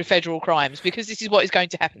charged with federal crimes because this is what is going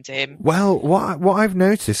to happen to him. Well, what I've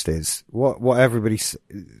noticed is what everybody's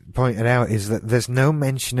pointed out is that there's no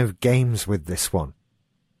mention of games with this one.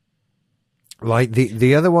 Like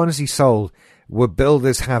the other ones he sold were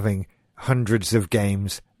builders having hundreds of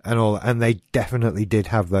games and all, and they definitely did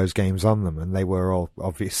have those games on them, and they were all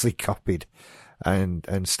obviously copied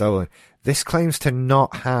and stolen. This claims to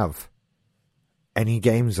not have any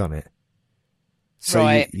games on it. So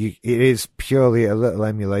right. it is purely a little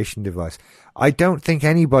emulation device. I don't think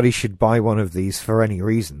anybody should buy one of these for any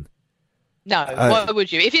reason. No, why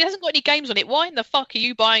would you? If it hasn't got any games on it, why in the fuck are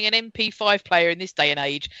you buying an MP5 player in this day and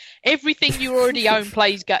age? Everything you already own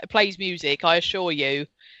plays music, I assure you,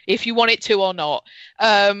 if you want it to or not.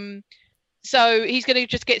 So he's going to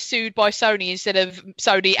just get sued by Sony instead of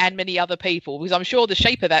Sony and many other people, because I'm sure the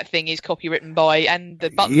shape of that thing is copywritten by, and the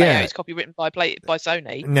button layout is copywritten by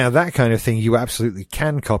Sony. Now, that kind of thing you absolutely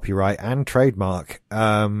can copyright and trademark,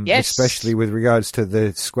 yes. Especially with regards to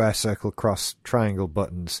the square, circle, cross, triangle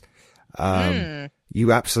buttons.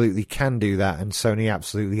 You absolutely can do that, and Sony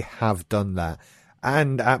absolutely have done that,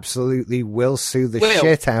 and absolutely will sue the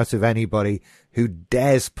shit out of anybody who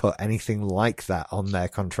dares put anything like that on their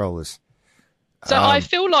controllers. So I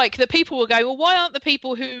feel like the people will go, well, why aren't the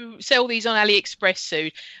people who sell these on AliExpress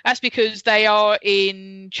sued? That's because they are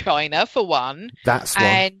in China, for one. That's one.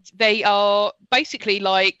 And they are basically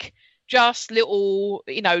like just little,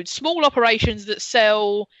 small operations that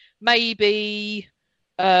sell maybe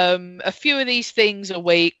a few of these things a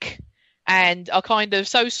week and are kind of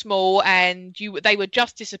so small, and they would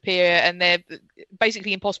just disappear, and they're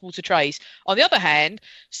basically impossible to trace. On the other hand,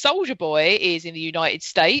 Soldier Boy is in the United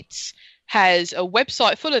States, has a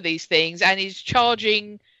website full of these things, and is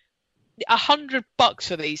charging $100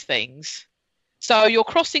 for these things. So you're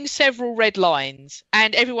crossing several red lines,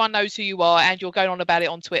 and everyone knows who you are, and you're going on about it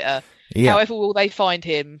on Twitter. Yeah. However, will they find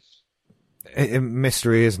him?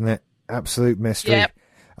 Mystery, isn't it? Absolute mystery. Yep.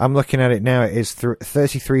 I'm looking at it now. It is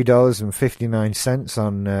 $33.59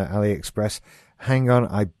 on AliExpress. Hang on,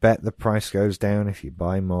 I bet the price goes down if you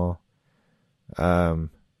buy more. No,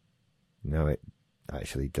 it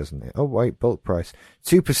actually doesn't. Oh, wait, bulk price.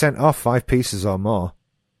 2% off 5 pieces or more.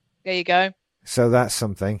 There you go. So that's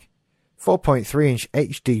something. 4.3-inch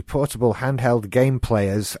HD portable handheld game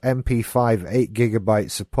players, MP5, 8GB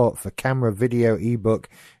support for camera, video, ebook,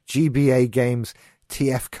 GBA games,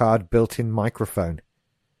 TF card, built-in microphone.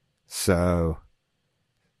 So,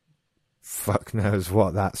 fuck knows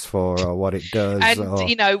what that's for or what it does. And,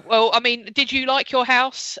 did you like your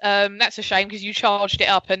house? That's a shame because you charged it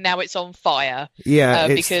up and now it's on fire. Yeah.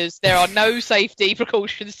 Because there are no safety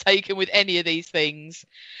precautions taken with any of these things.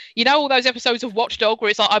 You know all those episodes of Watchdog where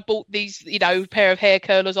it's like I bought these, pair of hair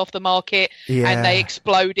curlers off the market and they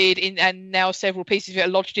exploded and now several pieces of it are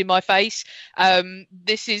lodged in my face.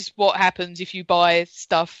 This is what happens if you buy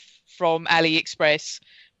stuff from AliExpress,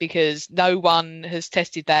 because no one has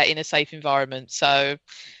tested that in a safe environment. So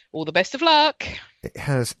all the best of luck. It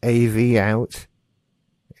has AV out.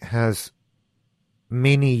 It has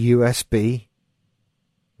mini USB.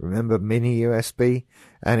 Remember mini USB?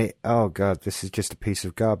 And oh God, this is just a piece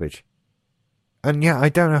of garbage. And yeah, I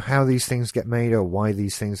don't know how these things get made or why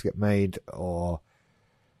these things get made or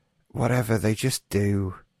whatever. They just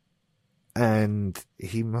do. And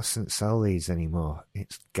he mustn't sell these anymore.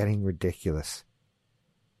 It's getting ridiculous.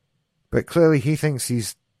 But clearly he thinks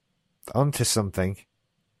he's onto something.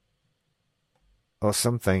 Or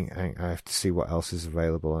something. I have to see what else is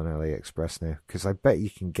available on AliExpress now. Because I bet you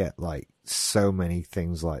can get, so many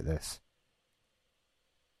things like this.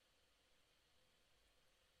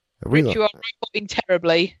 Rich, you are roboting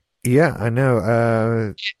terribly. Yeah, I know.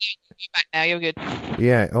 You're back now, you're good.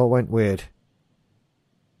 Yeah, it all went weird.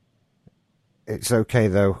 It's okay,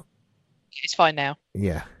 though. It's fine now.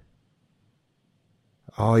 Yeah.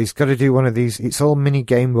 Oh, he's got to do one of these. It's all mini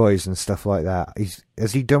Game Boys and stuff like that.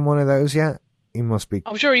 Has he done one of those yet? He must be.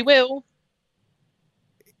 I'm sure he will.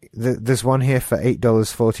 There's one here for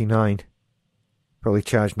 $8.49. Probably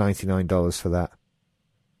charge $99 for that.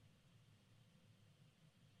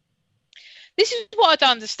 This is what I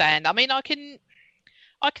don't understand. I mean, I can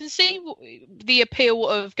see the appeal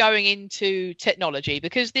of going into technology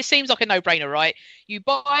because this seems like a no-brainer, right? You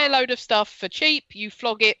buy a load of stuff for cheap, you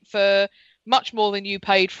flog it for much more than you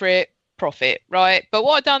paid for it, profit, right? But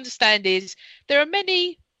what I don't understand is there are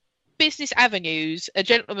many business avenues a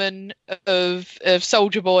gentleman of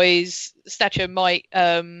Soldier Boy's stature might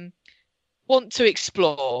want to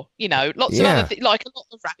explore? Lots of other things, like a lot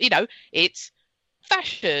of rap. It's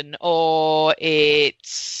fashion, or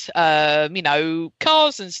it's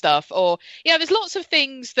cars and stuff, or there's lots of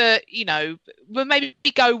things that will maybe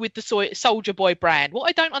go with the Soldier Boy brand. What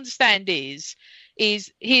I don't understand is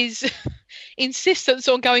his insistence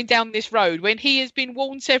on going down this road when he has been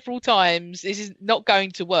warned several times this is not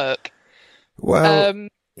going to work. Well,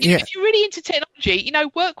 if you're really into technology,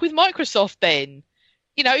 work with Microsoft then.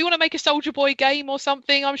 You want to make a Soldier Boy game or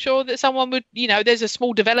something, I'm sure that someone would, there's a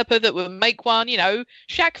small developer that would make one.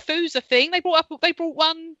 Shaq Fu's a thing. They brought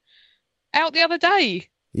one out the other day.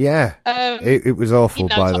 Yeah. It was awful,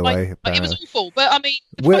 by the way. It was awful, but I mean,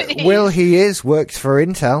 worked for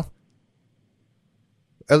Intel.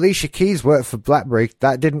 Alicia Keys worked for BlackBerry.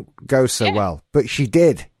 That didn't go so well, but she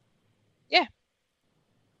did. Yeah.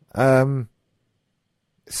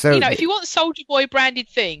 So if you want Soldier Boy branded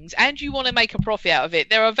things and you want to make a profit out of it,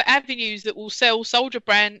 there are avenues that will sell Soldier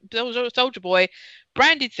Boy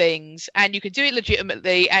branded things, and you can do it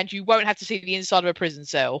legitimately, and you won't have to see the inside of a prison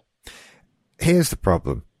cell. Here's the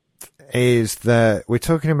problem: is that we're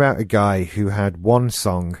talking about a guy who had one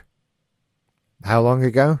song. How long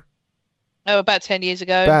ago? Oh, about 10 years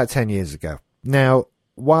ago. About 10 years ago. Now,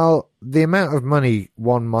 while the amount of money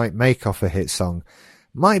one might make off a hit song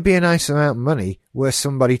might be a nice amount of money were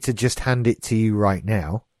somebody to just hand it to you right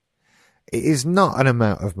now, it is not an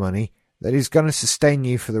amount of money that is going to sustain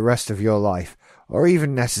you for the rest of your life, or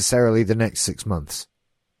even necessarily the next 6 months.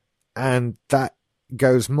 And that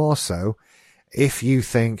goes more so if you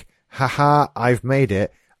think, haha, I've made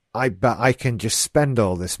it, I bet I can just spend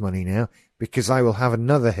all this money now because I will have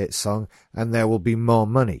another hit song and there will be more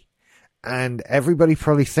money. And everybody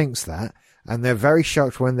probably thinks that, and they're very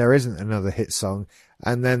shocked when there isn't another hit song.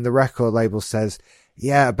 And then the record label says,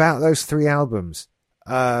 yeah, about those 3 albums,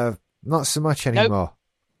 not so much anymore.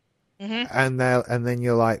 Nope. Mm-hmm. And then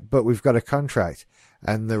you're like, but we've got a contract.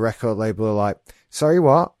 And the record label are like, sorry,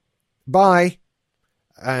 what? Bye.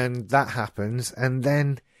 And that happens. And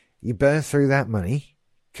then you burn through that money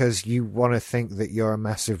because you want to think that you're a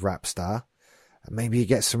massive rap star. And maybe you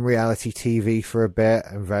get some reality TV for a bit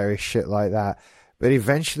and various shit like that. But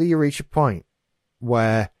eventually you reach a point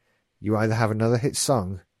where you either have another hit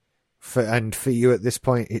song, and for you at this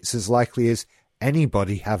point, it's as likely as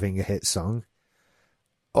anybody having a hit song,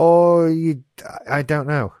 or I don't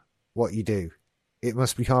know what you do. It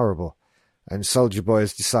must be horrible. And Soulja Boy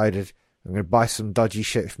has decided, I'm going to buy some dodgy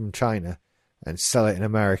shit from China and sell it in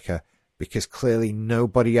America, because clearly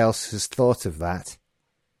nobody else has thought of that.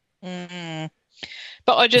 Mm-hmm.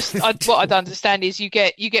 But what I don't understand is you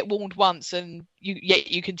get warned once and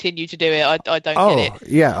you continue to do it. I don't get it.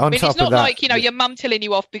 Yeah, on top of that. It's not like, your mum telling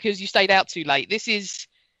you off because you stayed out too late. This is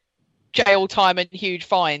jail time and huge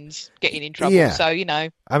fines getting in trouble. Yeah. So,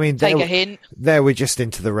 I mean, take a hint. There we're just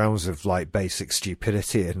into the realms of like basic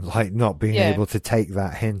stupidity and like not being able to take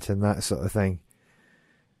that hint and that sort of thing.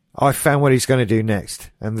 I found what he's going to do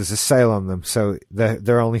next, and there's a sale on them, so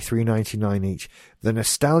they're only $3.99 each. The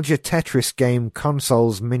Nostalgia Tetris game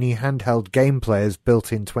consoles mini handheld game players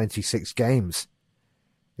built in 26 games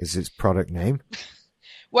is its product name.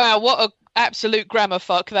 Wow, what an absolute grammar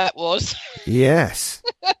fuck that was. Yes.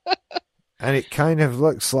 And it kind of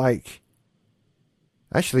looks like...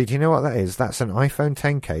 Actually, do you know what that is? That's an iPhone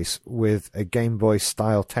X case with a Game Boy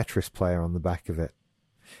style Tetris player on the back of it,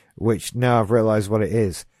 which now I've realised what it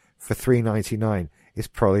is. For $3.99, it's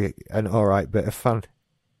probably an alright bit of fun.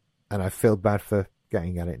 And I feel bad for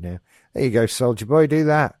getting at it now. There you go, Soulja Boy, do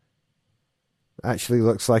that. Actually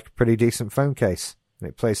looks like a pretty decent phone case. And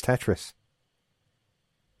it plays Tetris.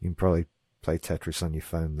 You can probably play Tetris on your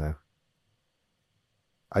phone, though.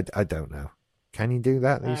 I don't know. Can you do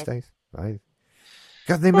that these days?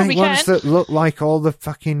 God, they make ones that look like all the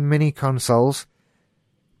fucking mini consoles.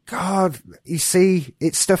 God, you see,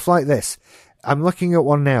 it's stuff like this. I'm looking at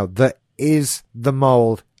one now that is the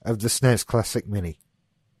mold of the SNES Classic Mini.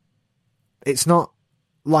 It's not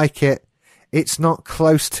like it. It's not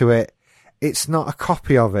close to it. It's not a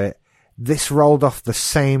copy of it. This rolled off the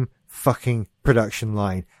same fucking production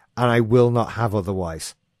line, and I will not have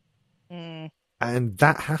otherwise. Mm. And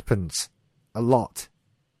that happens a lot.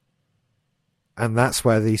 And that's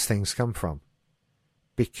where these things come from.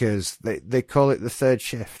 Because they call it the third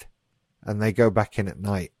shift, and they go back in at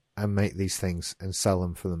night and make these things and sell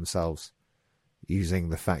them for themselves using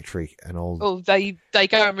the factory and all. Oh, they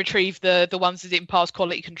go and retrieve the ones that didn't pass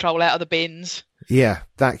quality control out of the bins. Yeah,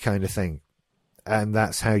 that kind of thing. And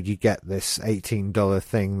that's how you get this $18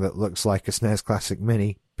 thing that looks like a SNES Classic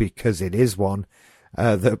Mini, because it is one,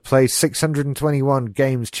 that plays 621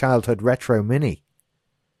 games childhood retro mini,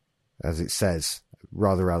 as it says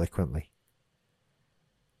rather eloquently.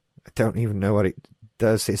 I don't even know what it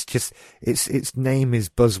does. It's just its name is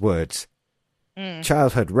buzzwords.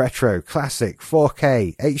 Childhood, retro, classic,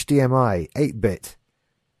 4K, HDMI, 8-bit,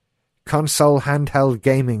 console handheld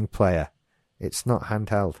gaming player. It's not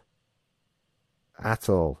handheld at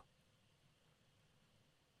all.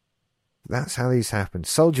 That's how these happen.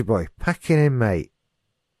 Soldier Boy, packing in, mate.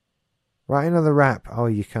 Write another rap. Oh,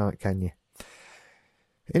 you can't, can you?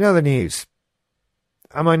 In other news,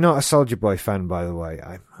 am I not a Soldier Boy fan, by the way?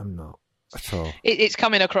 I'm not at all. It's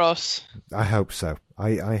coming across. I hope so.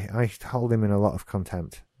 I hold him in a lot of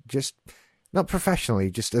contempt. Just, not professionally,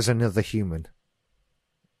 just as another human.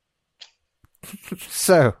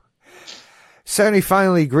 So, Sony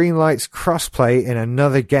finally greenlights crossplay in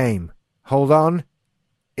another game. Hold on.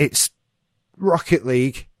 It's Rocket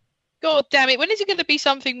League. God damn it. When is it going to be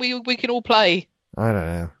something we can all play? I don't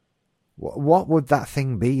know. What would that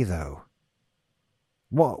thing be, though?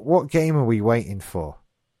 What game are we waiting for?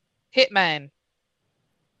 Hitman.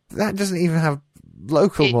 That doesn't even have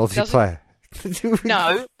local multiplayer.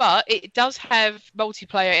 No, but it does have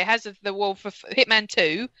multiplayer. It has for Hitman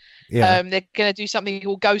 2. Yeah. They're going to do something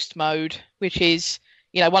called Ghost Mode, which is,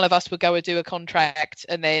 one of us would go and do a contract,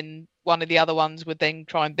 and then one of the other ones would then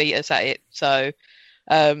try and beat us at it. So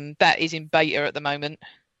that is in beta at the moment.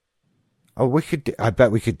 Oh, I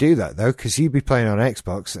bet we could do that, though, because you'd be playing on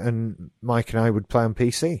Xbox and Mike and I would play on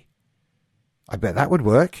PC. I bet that would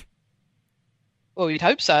work. Well, you'd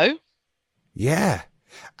hope so. Yeah.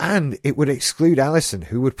 And it would exclude Alison,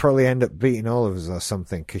 who would probably end up beating all of us or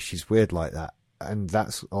something, because she's weird like that. And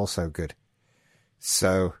that's also good.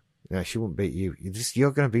 So, she wouldn't beat you.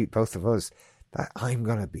 You're going to beat both of us. I'm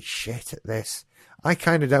going to be shit at this. I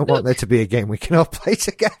kind of don't want there to be a game we can all play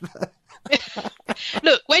together.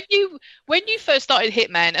 Look, when you first started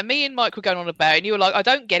Hitman, and me and Mike were going on about it, and you were like, I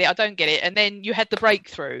don't get it, and then you had the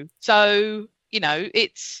breakthrough. So,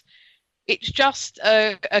 it's just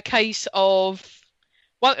a case of,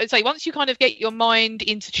 once you kind of get your mind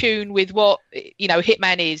into tune with what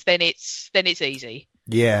Hitman is, then it's easy.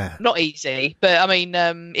 Yeah, not easy, but I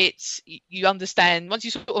mean, you understand. Once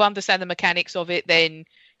you sort of understand the mechanics of it, then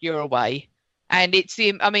you're away. And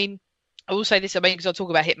I will say this, because I'll talk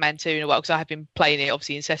about Hitman 2 in a while, because I have been playing it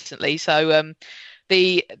obviously incessantly. So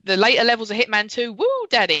the later levels of Hitman 2, woo,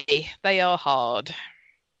 daddy, they are hard.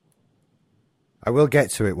 I will get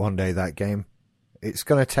to it one day, that game. It's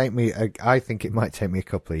going to take me, I think it might take me a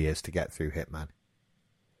couple of years to get through Hitman.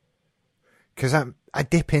 Because I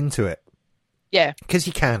dip into it. Yeah. Because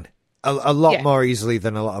you can. A lot more easily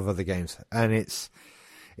than a lot of other games. And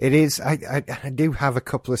I do have a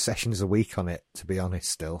couple of sessions a week on it, to be honest,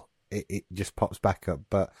 still. It just pops back up.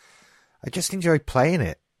 But I just enjoy playing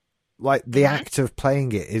it. Like, the act of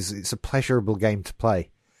playing it's a pleasurable game to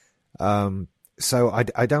play. So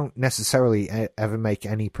I don't necessarily ever make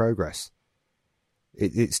any progress.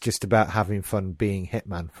 It's just about having fun being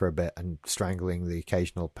Hitman for a bit and strangling the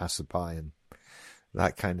occasional passerby and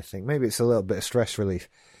that kind of thing. Maybe it's a little bit of stress relief.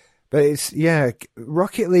 But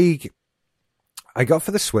Rocket League, I got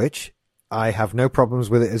for the Switch. I have no problems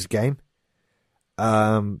with it as a game.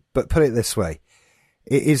 But put it this way.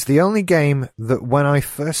 It is the only game that when I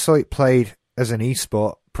first saw it played as an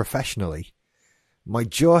esport professionally, my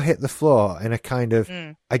jaw hit the floor in a kind of,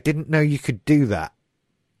 I didn't know you could do that.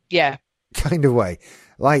 Yeah. Kind of way.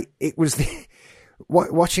 Like, it was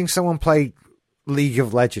watching someone play League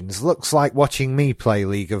of Legends looks like watching me play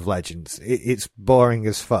League of Legends. It's boring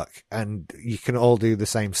as fuck, and you can all do the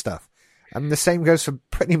same stuff. And the same goes for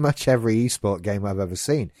pretty much every esport game I've ever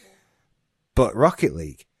seen. But Rocket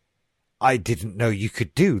League, I didn't know you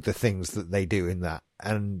could do the things that they do in that.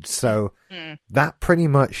 And so that pretty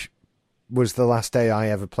much was the last day I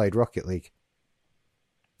ever played Rocket League.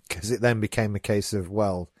 Because it then became a case of,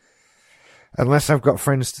 well, unless I've got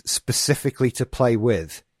friends specifically to play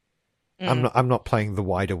with, I'm not playing the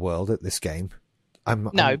wider world at this game.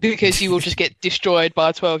 Because you will just get destroyed by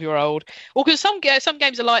a 12-year-old. Well, because some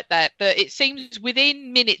games are like that, but it seems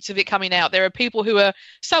within minutes of it coming out, there are people who are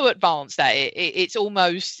so advanced at it. It's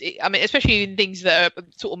almost, especially in things that are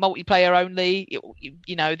sort of multiplayer only,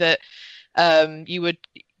 that you would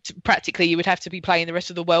have to be playing the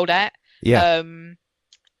rest of the world at. Yeah.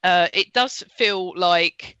 It does feel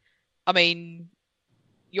like,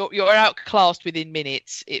 you're outclassed within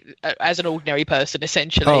minutes as an ordinary person,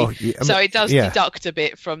 essentially. Oh, yeah, so it does deduct a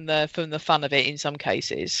bit from the fun of it in some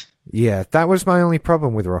cases. Yeah, that was my only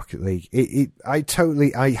problem with Rocket League.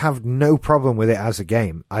 I have no problem with it as a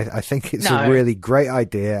game. I think it's a really great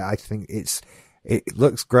idea. I think it's It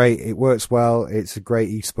looks great. It works well. It's a great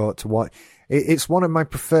esport to watch. It's one of my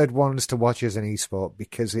preferred ones to watch as an esport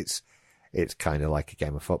because it's kind of like a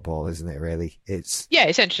game of football, isn't it? Really, yeah,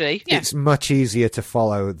 essentially. Yeah. It's much easier to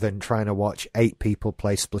follow than trying to watch 8 people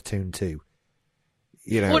play Splatoon 2.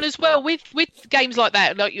 You know, Well, as well with games like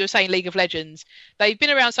that, like you were saying, League of Legends, they've been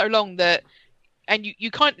around so long that, and you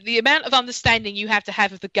can't. The amount of understanding you have to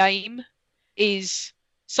have of the game is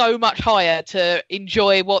so much higher to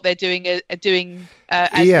enjoy what they're doing as the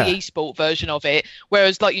esport version of it.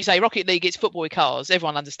 Whereas, like you say, Rocket League, it's football with cars.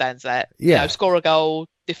 Everyone understands that. Yeah. You know, score a goal,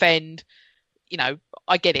 defend. You know,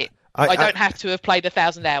 I get it. I don't have to have played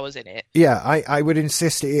 1,000 hours in it. Yeah, I would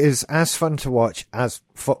insist it is as fun to watch as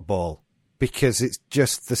football because it's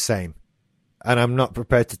just the same. And I'm not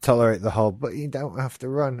prepared to tolerate the whole, but you don't have to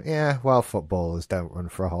run. Yeah, well, footballers don't run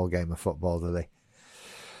for a whole game of football, do they?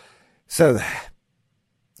 So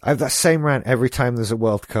I have that same rant every time there's a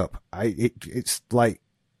World Cup. It's like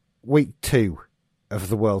week 2 of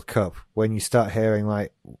the World Cup when you start hearing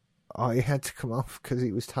like, oh, he had to come off because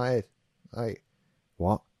he was tired. Like,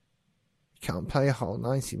 what? You can't play a whole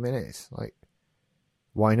 90 minutes. Like,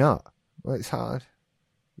 why not? Well, it's hard.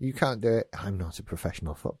 You can't do it. I'm not a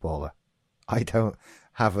professional footballer. I don't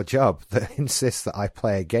have a job that insists that I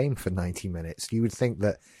play a game for 90 minutes. You would think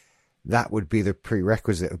that would be the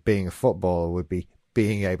prerequisite of being a footballer, would be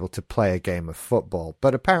being able to play a game of football.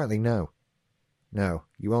 But apparently no. No,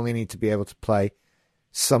 you only need to be able to play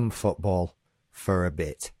some football for a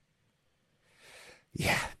bit.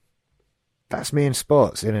 Yeah. That's me in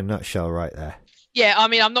sports in a nutshell right there. Yeah, I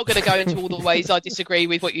mean, I'm not going to go into all the ways I disagree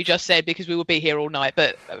with what you just said because we will be here all night,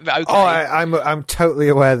 but okay. Oh, I'm totally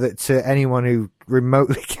aware that to anyone who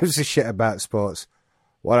remotely gives a shit about sports,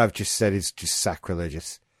 what I've just said is just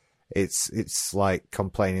sacrilegious. It's like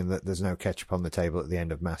complaining that there's no ketchup on the table at the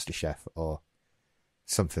end of MasterChef or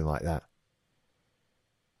something like that.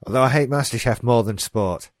 Although I hate MasterChef more than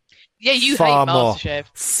sport. Yeah, you hate MasterChef.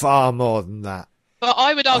 Far more than that. But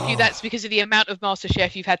I would argue that's because of the amount of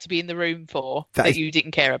MasterChef you've had to be in the room for that you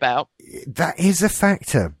didn't care about. That is a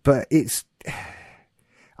factor, but it's...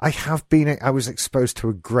 I was exposed to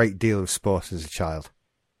a great deal of sport as a child.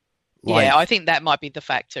 Yeah, I think that might be the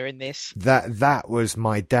factor in this. That was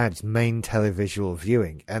my dad's main televisual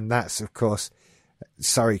viewing, and that's, of course,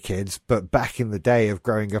 sorry kids, but back in the day of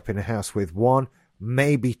growing up in a house with 1,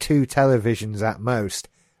 maybe 2 televisions at most,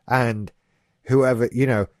 and whoever, you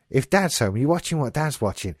know, if dad's home, you're watching what dad's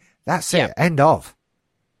watching. That's it. End of.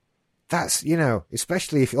 That's, you know,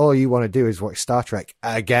 especially if all you want to do is watch Star Trek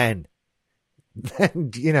again,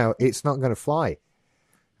 then, you know, it's not going to fly. A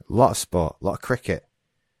lot of sport, a lot of cricket.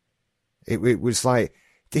 It was like,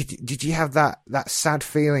 did you have that sad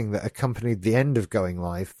feeling that accompanied the end of going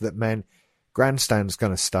live that meant Grandstand's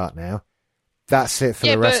going to start now? That's it for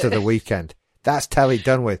the rest of the weekend. That's telly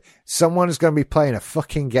done with. Someone's going to be playing a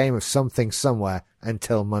fucking game of something somewhere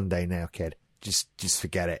until Monday now, kid. Just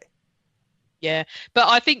forget it. Yeah, but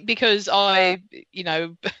I think because I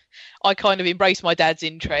kind of embraced my dad's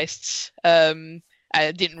interests, and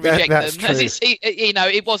didn't reject them. As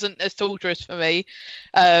it wasn't as torturous for me.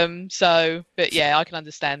 But yeah, I can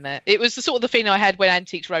understand that. It was the sort of the feeling I had when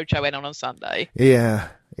Antiques Roadshow went on Sunday. Yeah.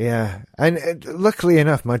 Yeah, and luckily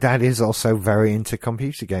enough, my dad is also very into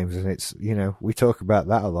computer games, and it's, you know, we talk about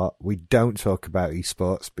that a lot. We don't talk about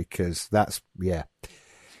esports because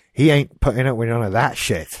he ain't putting up with none of that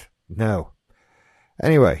shit. No.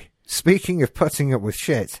 Anyway, speaking of putting up with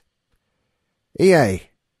shit, EA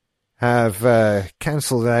have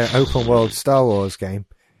cancelled their open world Star Wars game,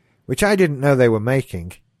 which I didn't know they were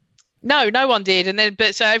making. No one did,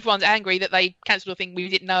 but so everyone's angry that they cancelled a thing we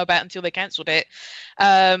didn't know about until they cancelled it.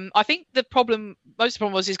 I think most of the problem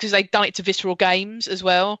was because they'd done it to Visceral Games as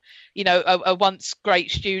well. You know, a once great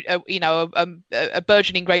studio, a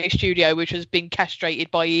burgeoning great studio which has been castrated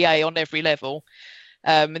by EA on every level,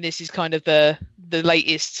 and this is kind of the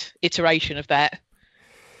latest iteration of that.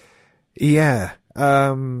 Yeah.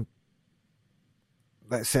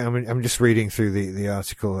 Let's say I'm just reading through the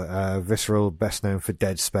article. Visceral, best known for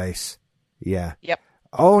Dead Space. Yeah. Yep.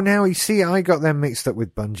 Oh, now you see, I got them mixed up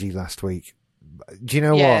with Bungie last week. Do you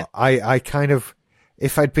know what? I kind of,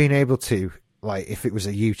 if I'd been able to, like, if it was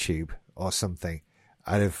a YouTube or something,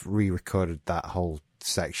 I'd have re-recorded that whole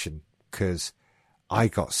section because I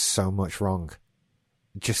got so much wrong.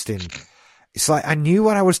 It's like I knew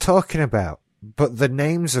what I was talking about, but the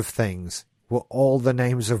names of things were all the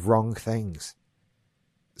names of wrong things.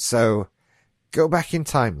 So, go back in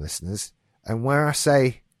time, listeners, and where I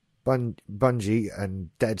say Bungie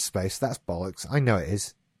and Dead Space, that's bollocks. I know it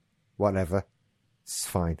is. Whatever. It's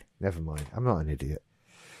fine. Never mind. I'm not an idiot.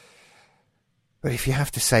 But if you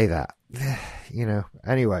have to say that,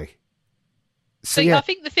 anyway. So I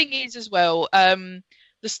think the thing is as well, the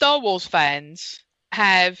Star Wars fans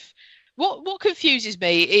have what confuses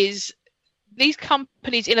me is these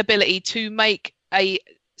companies' inability to make a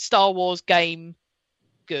Star Wars game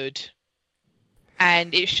good,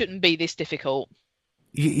 and it shouldn't be this difficult.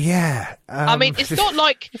 Yeah, I mean, it's not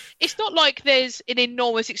like there's an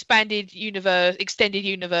enormous extended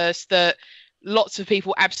universe that lots of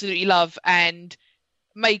people absolutely love, and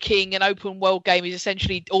making an open world game is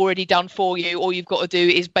essentially already done for you. All you've got to do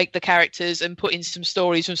is make the characters and put in some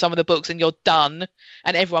stories from some of the books, and you're done,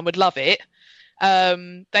 and everyone would love it.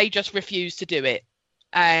 They just refuse to do it,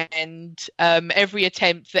 and every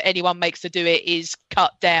attempt that anyone makes to do it is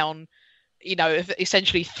cut down,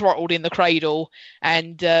 essentially throttled in the cradle,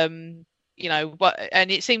 and and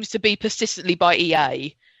it seems to be persistently by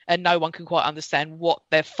EA, and no one can quite understand what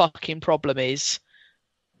their fucking problem is.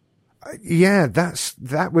 Yeah,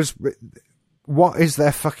 that was what is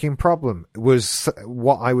their fucking problem was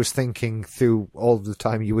what I was thinking through all the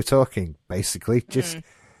time you were talking. Basically, just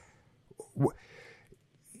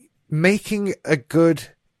making a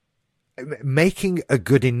good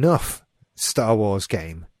enough Star Wars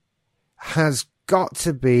game has got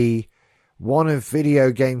to be one of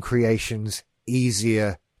video game creation's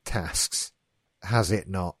easier tasks, has it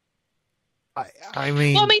not? What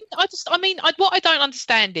I don't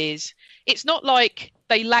understand is it's not like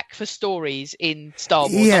they lack for stories in Star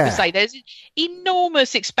Wars. Yeah. Like I say, there's an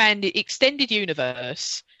enormous extended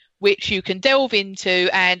universe which you can delve into,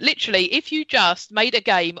 and literally, if you just made a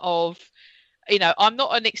game of, I'm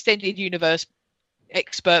not an extended universe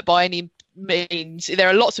expert by any means. There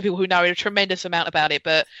are lots of people who know a tremendous amount about it,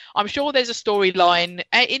 but I'm sure there's a storyline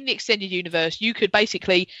in the extended universe you could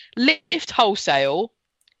basically lift wholesale,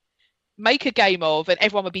 make a game of, and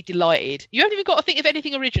everyone would be delighted. You haven't even got to think of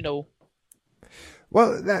anything original.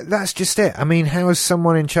 Well, that's just it. I mean, how has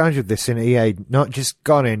someone in charge of this in EA not just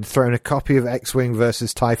gone in, thrown a copy of X-Wing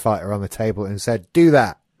versus TIE Fighter on the table and said, do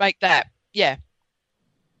that? Make that. Yeah.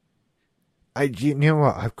 You know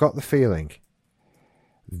what? I've got the feeling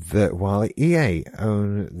that while EA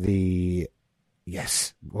own the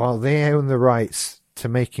rights to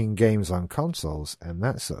making games on consoles and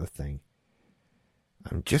that sort of thing,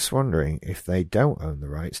 I'm just wondering if they don't own the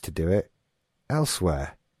rights to do it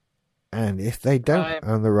elsewhere. And if they don't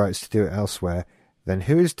own the rights to do it elsewhere, then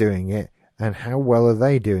who is doing it and how well are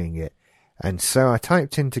they doing it? And so I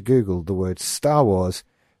typed into Google the word Star Wars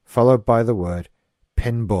followed by the word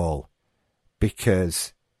pinball,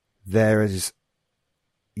 because there is,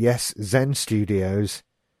 Zen Studios,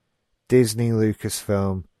 Disney,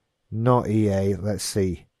 Lucasfilm, not EA. Let's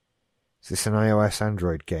see. Is this an iOS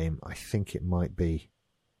Android game? I think it might be.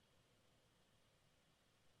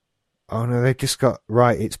 Oh no, they've just got,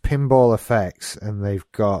 right, it's Pinball Effects, and they've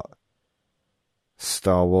got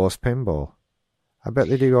Star Wars Pinball. I bet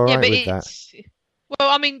they do alright with that. Well,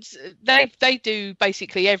 I mean, they do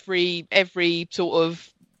basically every sort of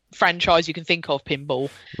franchise you can think of pinball.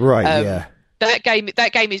 Right, yeah. That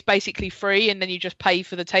game is basically free, and then you just pay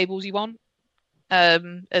for the tables you want.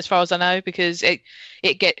 As far as I know, because it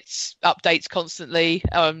gets updates constantly,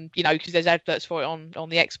 because there's adverts for it on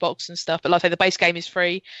the Xbox and stuff. But like I say, the base game is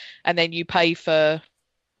free, and then you pay for,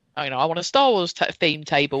 I want a Star Wars theme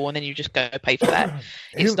table, and then you just go pay for that.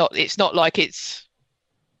 It's not like it's.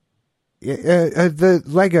 The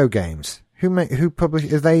Lego games. Who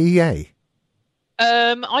publish? Are they EA?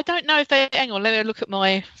 I don't know if they. Hang on, let me look at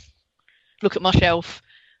my shelf.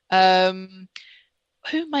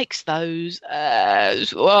 Who makes those?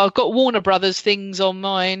 Well, I've got Warner Brothers things on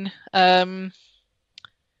mine. Hang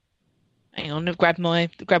on, grab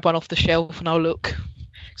one off the shelf and I'll look.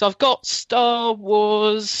 So I've got Star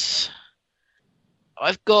Wars.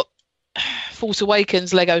 I've got Force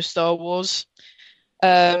Awakens Lego Star Wars.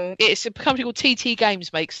 It's a company called TT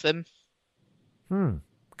Games makes them.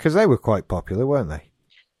 Because they were quite popular, weren't they?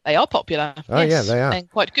 They are popular. Oh yes, yeah, they are, and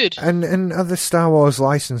quite good. And other Star Wars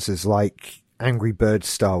licenses like Angry Birds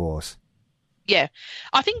Star Wars. Yeah,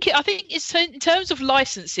 I think it's in terms of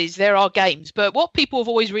licenses, there are games, but what people have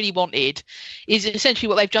always really wanted is essentially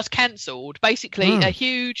what they've just cancelled. Basically, a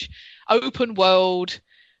huge open world,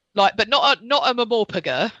 but not a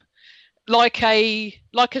Mamorpaga, like a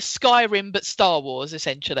Skyrim but Star Wars,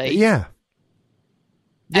 essentially. Yeah.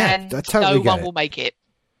 Yeah, and I totally no one will make it.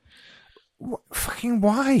 Fucking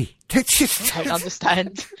why? I don't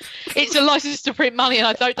understand. It's a license to print money, and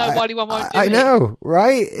I don't know why anyone won't do it. I know,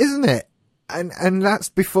 right? Isn't it? And that's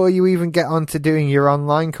before you even get on to doing your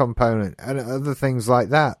online component and other things like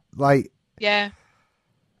that. Like, yeah.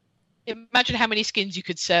 Imagine how many skins you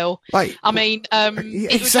could sell. Like, I mean, it would just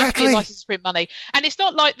be exactly. a license to print money. And it's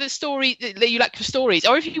not like the story that you like for stories,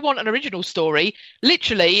 or if you want an original story,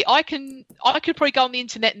 literally, I could probably go on the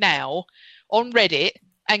internet now, on Reddit,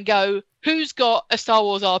 and go, who's got a Star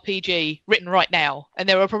Wars RPG written right now? And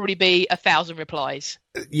there will probably be 1,000 replies.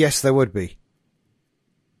 Yes, there would be.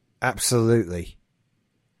 Absolutely.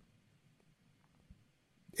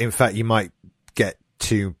 In fact, you might get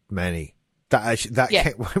too many.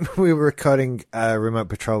 Came, when we were recording Remote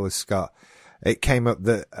Patrol with Scott, it came up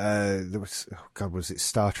that there was, was it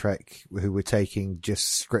Star Trek who were taking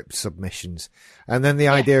just script submissions, and then the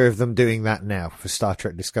idea of them doing that now for Star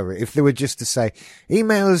Trek Discovery, if they were just to say,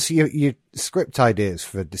 email us your script ideas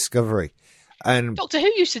for Discovery, and Doctor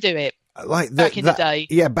Who used to do it like back in the day.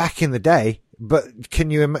 Yeah, back in the day. But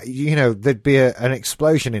can you, there'd be an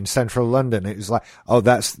explosion in central London. It was like,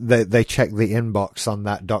 they checked the inbox on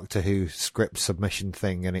that Doctor Who script submission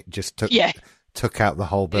thing, and it just took out the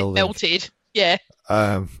whole building. It melted. Yeah.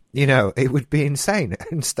 It would be insane,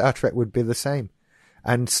 and Star Trek would be the same.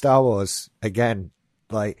 And Star Wars, again,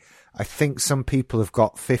 like, I think some people have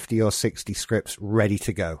got 50 or 60 scripts ready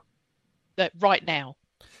to go. Right now.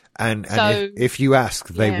 And if you ask,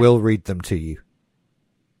 they will read them to you.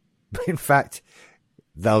 In fact,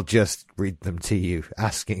 they'll just read them to you.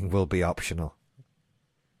 Asking will be optional.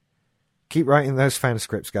 Keep writing those fan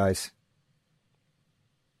scripts, guys.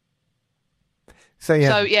 So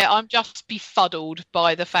I'm just befuddled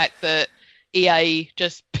by the fact that EA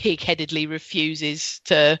just pig-headedly refuses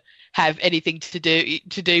to have anything to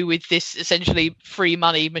do with this essentially free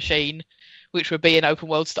money machine, which would be an open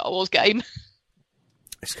world Star Wars game.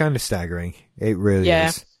 It's kind of staggering. It really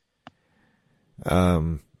is.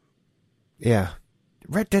 Yeah.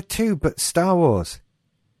 Red Dead 2, but Star Wars.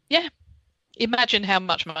 Yeah. Imagine how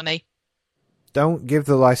much money. Don't give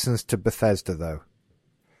the license to Bethesda, though.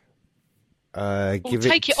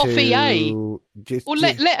 Take it off EA. Or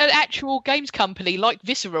let an actual games company like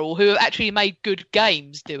Visceral, who have actually made good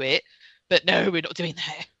games, do it. But no, we're not doing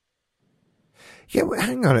that. Yeah,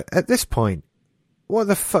 hang on. At this point, what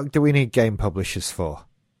the fuck do we need game publishers for?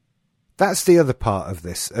 That's the other part of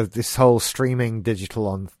this whole streaming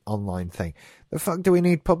digital online thing. The fuck do we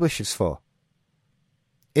need publishers for?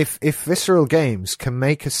 If Visceral Games can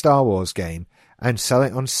make a Star Wars game and sell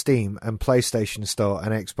it on Steam and PlayStation Store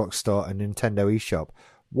and Xbox Store and Nintendo eShop,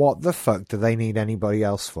 what the fuck do they need anybody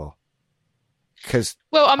else for? Because,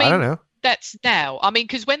 I don't know. That's now. I mean,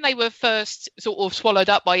 because when they were first sort of swallowed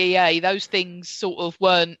up by EA, those things sort of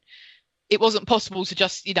weren't. It wasn't possible to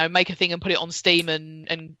just, make a thing and put it on Steam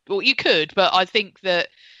and well, you could, but I think that,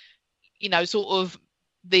 sort of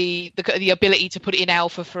the ability to put it in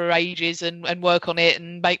alpha for ages and work on it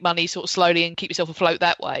and make money sort of slowly and keep yourself afloat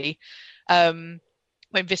that way. When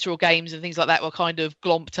Visceral Games and things like that were kind of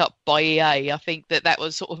glomped up by EA, I think that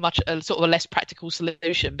was sort of a less practical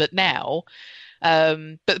solution. But now,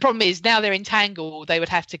 but the problem is now they're entangled. They would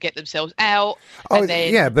have to get themselves out. But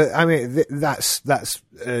I mean that's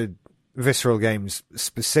Visceral Games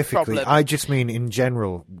specifically. Problem. I just mean in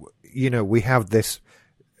general, we have this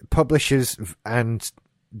publishers and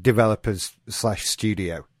developers /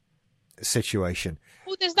 studio situation.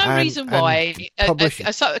 Well, there's no reason why a couple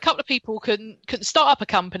of people can start up a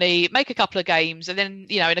company, make a couple of games, and then,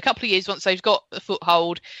 in a couple of years, once they've got a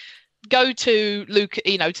foothold, go to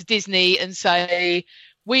to Disney and say,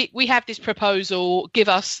 we have this proposal, give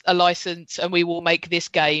us a license and we will make this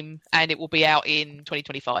game and it will be out in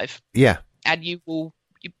 2025. Yeah. And you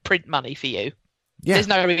print money for you. Yeah. There's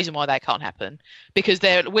no reason why that can't happen, because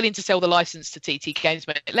they're willing to sell the license to TT Games,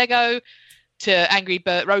 make Lego, to Angry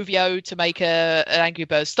Bird Rovio to make an Angry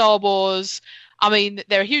Birds Star Wars. I mean,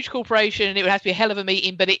 they're a huge corporation and it would have to be a hell of a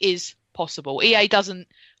meeting, but it is possible. EA doesn't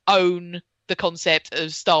own the concept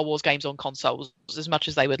of Star Wars games on consoles as much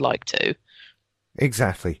as they would like to.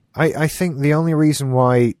 Exactly. I think the only reason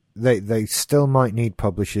why they still might need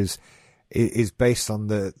publishers is based on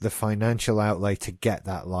the financial outlay to get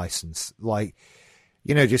that license. Like,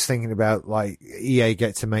 just thinking about, like, EA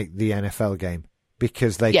get to make the NFL game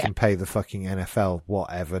because they can pay the fucking NFL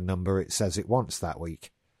whatever number it says it wants that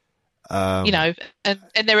week. And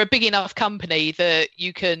they're a big enough company that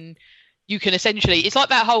you can essentially, it's like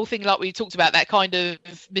that whole thing like we talked about, that kind of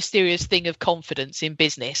mysterious thing of confidence in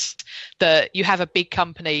business, that you have a big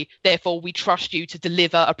company, therefore we trust you to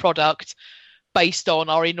deliver a product based on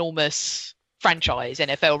our enormous franchise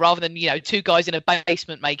NFL, rather than two guys in a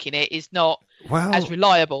basement making it, is not as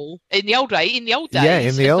reliable in the old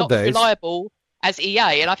days. Reliable as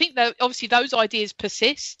EA. And I think that obviously those ideas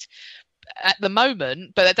persist at the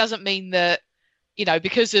moment, but that doesn't mean that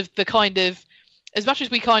because of the kind of as much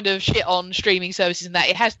as we kind of shit on streaming services and that,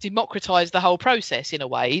 it has democratized the whole process in a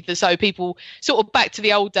way. So people sort of back to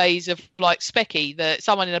the old days of like Specky, that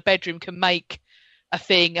someone in a bedroom can make a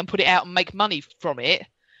thing and put it out and make money from it.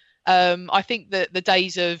 I think that the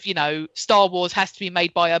days of, Star Wars has to be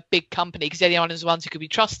made by a big company because they're the only ones who could be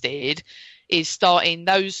trusted,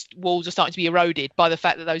 those walls are starting to be eroded by the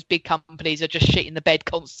fact that those big companies are just shitting the bed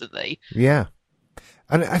constantly. Yeah.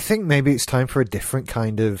 And I think maybe it's time for a different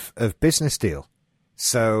kind of business deal.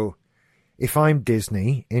 So if I'm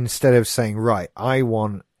Disney, instead of saying, right, I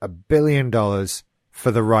want $1 billion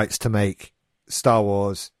for the rights to make Star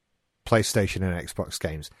Wars, PlayStation and Xbox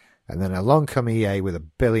games, and then along come EA with $1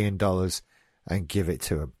 billion and give it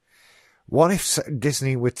to them. What if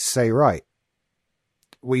Disney would say, right,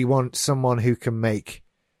 we want someone who can make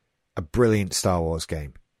a brilliant Star Wars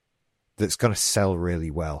game that's going to sell really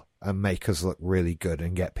well and make us look really good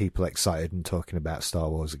and get people excited and talking about Star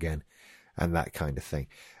Wars again and that kind of thing.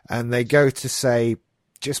 And they go to say,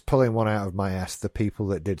 just pulling one out of my ass, the people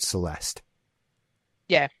that did Celeste.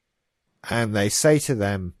 Yeah. And they say to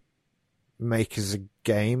them, make us a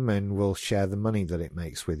game and we'll share the money that it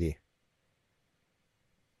makes with you.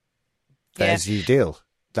 There's your deal.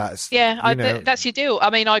 That's that's your deal. I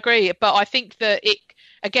mean, I agree, but I think that it,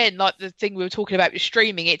 again, like the thing we were talking about with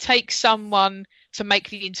streaming, it takes someone to make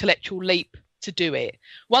the intellectual leap to do it.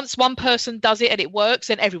 Once one person does it and it works,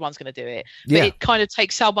 then everyone's going to do it. But it kind of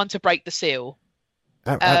takes someone to break the seal.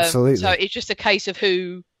 Absolutely. So it's just a case of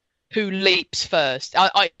who leaps first.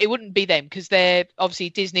 It wouldn't be them because they're obviously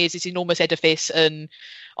Disney is this enormous edifice, and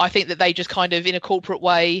I think that they just kind of in a corporate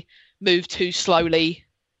way move too slowly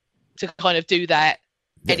to kind of do that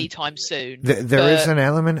anytime soon. There is an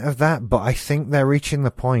element of that, but I think they're reaching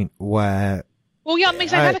the point where... Well, yeah, I mean,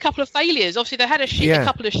 they had a couple of failures. Obviously, they had a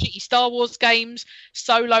couple of shitty Star Wars games.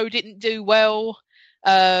 Solo didn't do well,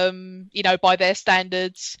 by their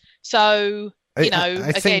standards. So,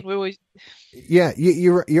 I think, we're always... Yeah,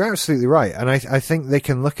 you're absolutely right. And I think they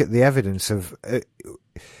can look at the evidence of,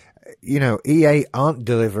 EA aren't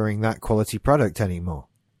delivering that quality product anymore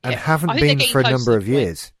and haven't been for a number of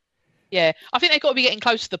years. Yeah, I think they've got to be getting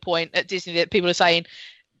close to the point at Disney that people are saying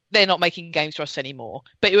they're not making games for us anymore.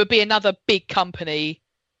 But it would be another big company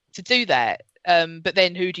to do that. But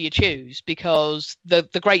then who do you choose? Because the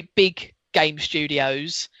great big game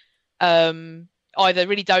studios either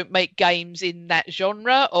really don't make games in that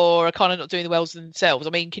genre or are kind of not doing the well themselves. I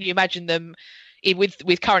mean, can you imagine them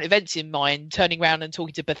with current events in mind turning around and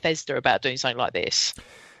talking to Bethesda about doing something like this?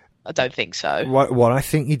 I don't think so. What I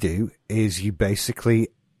think you do is you basically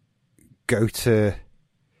go to,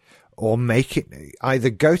 or make it, either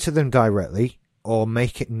go to them directly or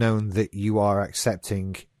make it known that you are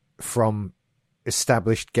accepting from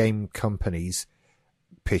established game companies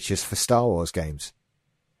pitches for Star Wars games.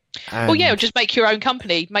 Or just make your own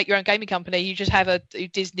company, make your own gaming company. You just have a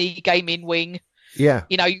Disney gaming wing. Yeah.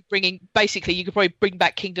 You could probably bring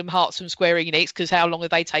back Kingdom Hearts from Square Enix because how long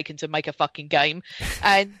have they taken to make a fucking game?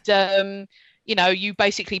 And, you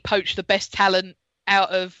basically poach the best talent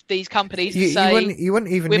out of these companies and say, you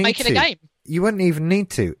wouldn't even we're need making to. a game. You wouldn't even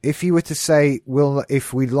need to. If you were to say, well,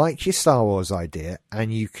 if we like your Star Wars idea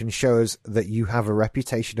and you can show us that you have a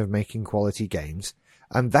reputation of making quality games,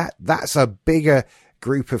 and that's a bigger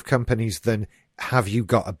group of companies than have you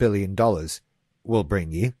got $1 billion will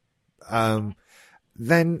bring you,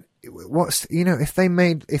 then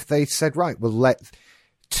if they said, right, we'll let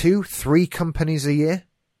 2-3 companies a year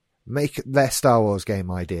make their Star Wars game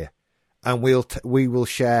idea, and we will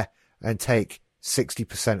share and take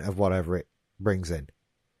 60% of whatever it brings in,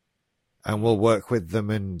 and we'll work with them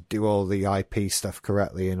and do all the IP stuff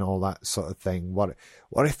correctly and all that sort of thing. What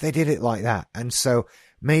if they did it like that? And so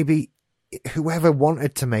maybe whoever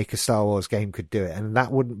wanted to make a Star Wars game could do it, and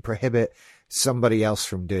that wouldn't prohibit somebody else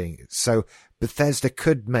from doing it. So Bethesda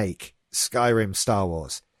could make Skyrim Star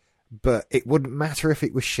Wars, but it wouldn't matter if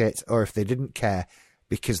it was shit or if they didn't care,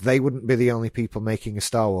 because they wouldn't be the only people making a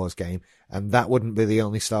Star Wars game, and that wouldn't be the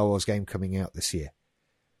only Star Wars game coming out this year.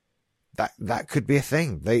 That could be a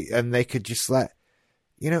thing. They could just let,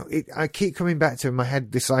 I keep coming back to in my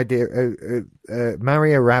head this idea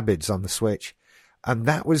Mario Rabbids on the Switch, and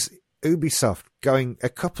that was Ubisoft going, a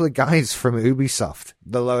couple of guys from Ubisoft,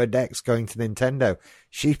 the lower decks, going to Nintendo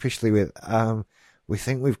sheepishly with, we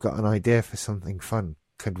think we've got an idea for something fun.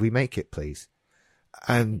 Could we make it, please?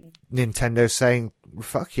 And Nintendo saying,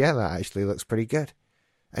 fuck yeah, that actually looks pretty good.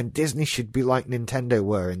 And Disney should be like Nintendo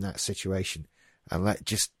were in that situation. And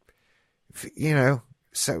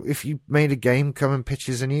so if you made a game, come and pitch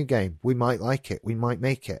us a new game. We might like it. We might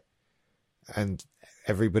make it. And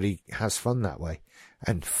everybody has fun that way.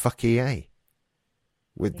 And fuck EA.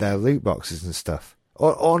 with their loot boxes and stuff.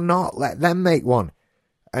 Or not, let them make one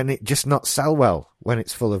and it just not sell well when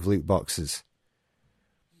it's full of loot boxes.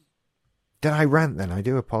 Did I rant then? I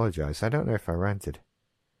do apologise. I don't know if I ranted.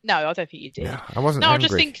 No, I don't think you did. No, I wasn't No, angry. I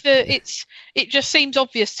just think that it just seems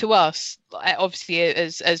obvious to us, obviously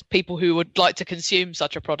as people who would like to consume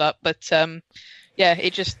such a product. But yeah,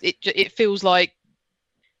 it feels like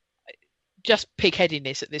just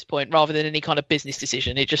pig-headedness at this point, rather than any kind of business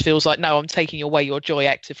decision. It just feels like, no, I'm taking away your joy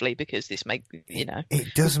actively because this makes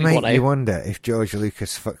It does make you wonder if George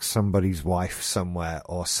Lucas fucks somebody's wife somewhere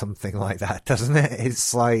or something like that, doesn't it?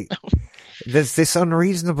 It's like there's this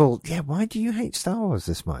unreasonable. Yeah, why do you hate Star Wars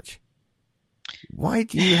this much? Why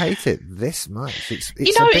do you hate it this much? It's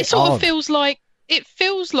it sort odd. of feels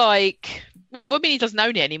like Well, I mean, he doesn't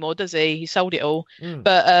own it anymore, does he? He sold it all.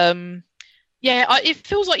 But yeah, it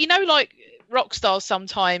feels like, like rock stars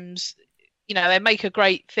sometimes, they make a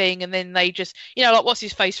great thing and then they just, like what's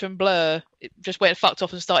his face from Blur, it just went and fucked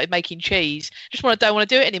off and started making cheese. Don't want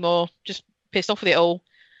to do it anymore. Just pissed off with it all.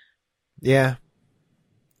 Yeah.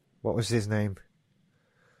 What was his name?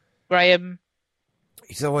 Graham.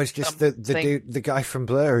 He's always just the dude, the guy from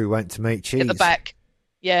Blur who went to make cheese. At the back.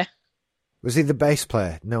 Yeah. Was he the bass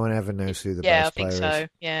player? No one ever knows who the bass player is. Yeah, I think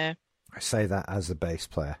so. Yeah. I say that as a bass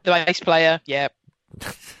player. The bass player, yeah.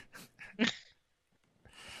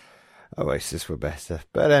 Oasis were better.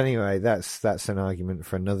 But anyway, that's an argument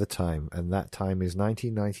for another time, and that time is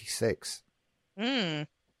 1996. And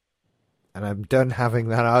I'm done having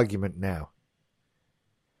that argument now.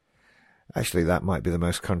 Actually, that might be the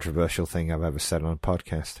most controversial thing I've ever said on a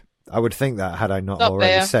podcast. I would think that had I not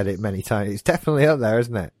already said it many times. It's definitely up there,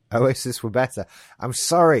 isn't it? Oasis were better. I'm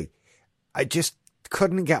sorry. I just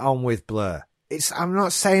couldn't get on with Blur. I'm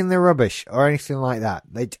not saying they're rubbish or anything like that.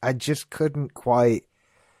 I just couldn't quite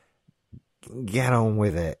get on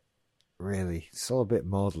with it, really. It's all a bit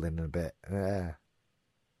maudlin and a bit.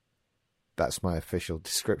 That's my official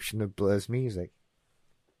description of Blur's music.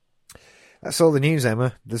 That's all the news,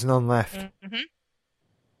 Emma. There's none left. Mm-hmm.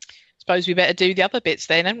 Suppose we better do the other bits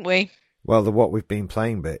then, haven't we? Well, the what we've been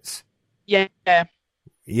playing bits. Yeah.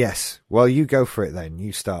 Yes. Well, you go for it then.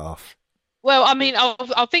 You start off. Well, I mean,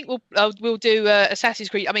 I think we'll do Assassin's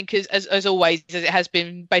Creed. I mean, because as always, as it has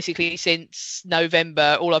been basically since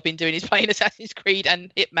November, all I've been doing is playing Assassin's Creed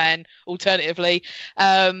and Hitman. Alternatively,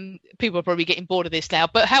 people are probably getting bored of this now.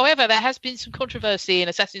 But however, there has been some controversy in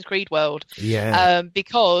Assassin's Creed world. Yeah.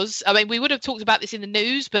 Because I mean, we would have talked about this in the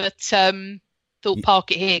news, but thought park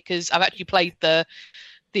it here because I've actually played the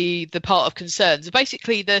part of concerns.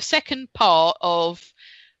 Basically, the second part of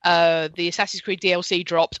the Assassin's Creed DLC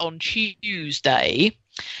dropped on Tuesday,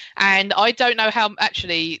 and I don't know how.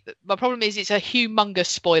 Actually, my problem is it's a humongous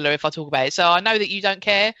spoiler if I talk about it. So I know that you don't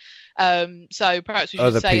care. So perhaps we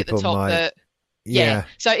should say at the top that yeah.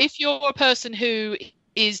 So if you're a person who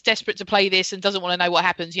is desperate to play this and doesn't want to know what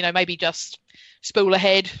happens, maybe just spool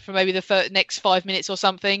ahead for maybe the next 5 minutes or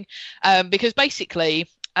something, because basically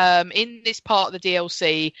in this part of the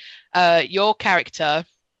DLC, your character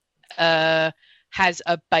has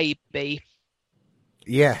a baby.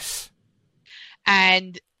 Yes.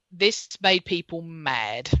 And this made people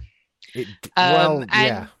mad.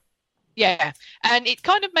 Yeah. Yeah. And it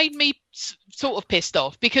kind of made me sort of pissed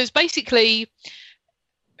off because basically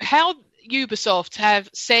how Ubisoft have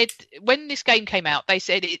said when this game came out, they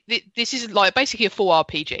said this is like basically a full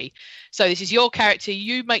RPG. So this is your character,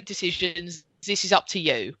 you make decisions, this is up to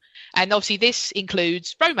you. And obviously this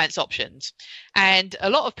includes romance options. And a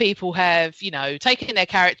lot of people have, taken their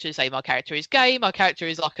characters, say my character is gay, my character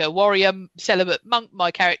is like a warrior, celibate monk,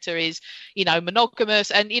 my character is, monogamous,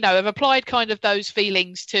 and, have applied kind of those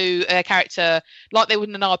feelings to a character like they would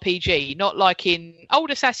in an RPG, not like in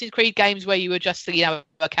old Assassin's Creed games where you were just, a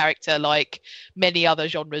character like many other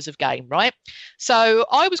genres of game, right? So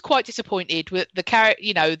I was quite disappointed with the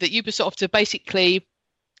character, that Ubisoft have basically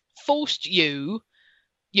forced you,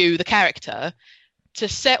 the character, to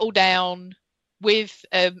settle down with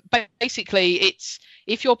basically it's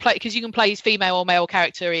if you're because you can play as female or male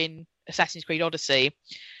character in Assassin's Creed Odyssey,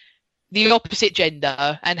 the opposite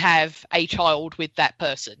gender, and have a child with that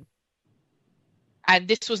person. And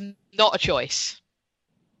this was not a choice.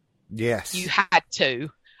 Yes, you had to.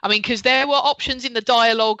 I mean, because there were options in the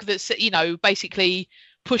dialogue that's basically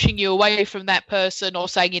pushing you away from that person or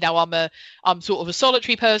saying, I'm sort of a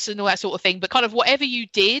solitary person, or that sort of thing. But kind of whatever you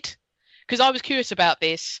did, because I was curious about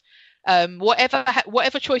this,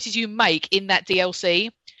 whatever choices you make in that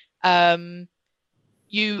DLC,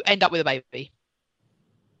 you end up with a baby.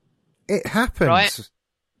 It happens. Right?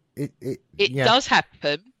 It does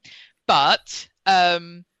happen. But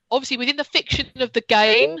obviously within the fiction of the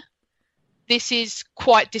game, this is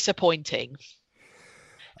quite disappointing.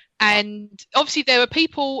 And obviously there were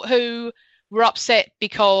people who were upset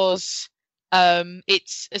because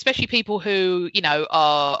it's especially people who,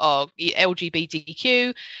 are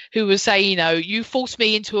LGBTQ, who were saying, you forced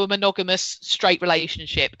me into a monogamous straight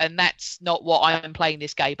relationship, and that's not what I'm playing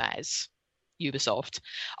this game as, Ubisoft.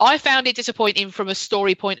 I found it disappointing from a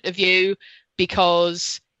story point of view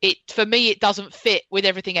because for me, it doesn't fit with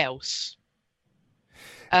everything else.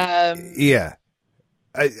 Yeah.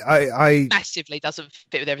 I massively doesn't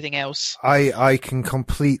fit with everything else. I can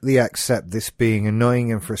completely accept this being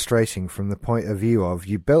annoying and frustrating from the point of view of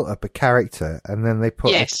you built up a character and then they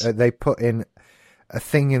put in a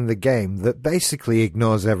thing in the game that basically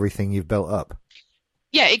ignores everything you've built up.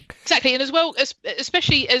 Yeah, exactly. And as well,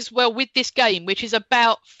 especially as well with this game, which is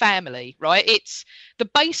about family, right? The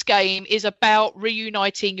base game is about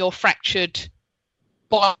reuniting your fractured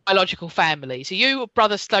biological family. So you,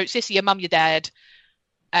 brother, sister, your mum, your dad,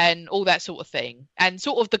 and all that sort of thing. And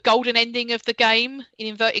sort of the golden ending of the game, in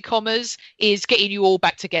inverted commas, is getting you all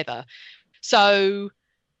back together. So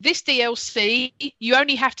this DLC, you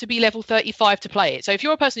only have to be level 35 to play it. So if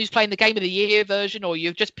you're a person who's playing the Game of the Year version, or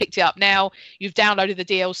you've just picked it up now, you've downloaded the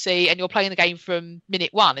DLC and you're playing the game from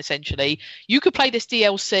minute one, essentially, you could play this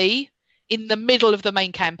DLC in the middle of the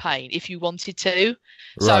main campaign if you wanted to.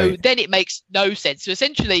 Right. So then it makes no sense. So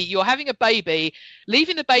essentially you're having a baby,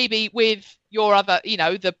 leaving the baby with your other,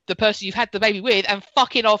 the person you've had the baby with, and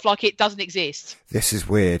fucking off like it doesn't exist. This is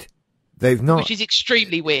weird. They've not, which is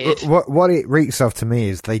extremely weird. What it reeks of to me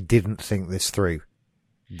is they didn't think this through.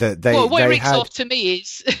 What it reeks off to me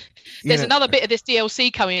is there's another bit of this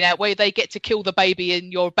DLC coming out where they get to kill the baby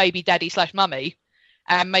and your baby daddy / mummy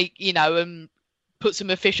and make, put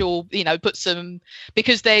some official,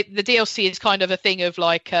 because the DLC is kind of a thing of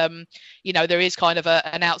like, there is kind of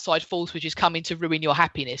an outside force which is coming to ruin your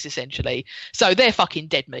happiness, essentially. So they're fucking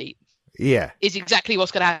dead meat. Yeah. Is exactly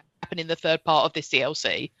what's going to happen in the third part of this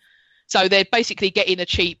DLC. So they're basically getting a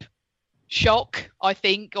cheap shock, I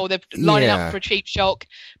think, or they're lining up for a cheap shock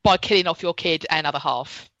by killing off your kid and other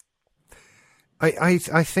half. I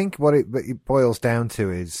think what it boils down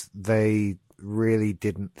to is they really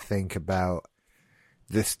didn't think about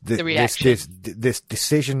this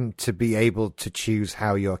decision to be able to choose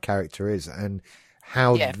how your character is and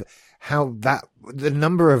how the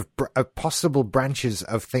number of possible branches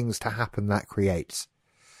of things to happen that creates,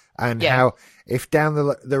 and how if down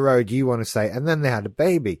the road you want to say, and then they had a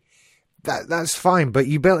baby, that's fine, but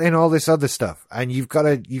you built in all this other stuff, and you've got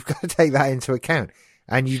to take that into account.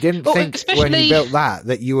 And you didn't think when you built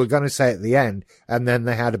that you were going to say at the end, and then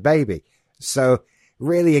they had a baby. So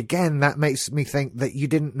really, again, that makes me think that you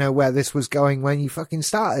didn't know where this was going when you fucking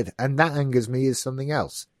started, and that angers me as something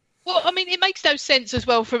else. Well, I mean, it makes no sense as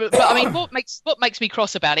well. But I mean, what makes me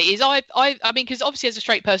cross about it is I mean, because obviously as a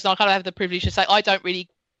straight person, I kind of have the privilege to say I don't really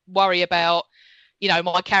worry about,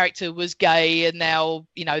 my character was gay and now,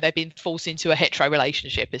 they've been forced into a hetero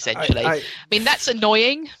relationship, essentially. I mean, that's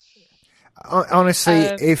annoying. Honestly,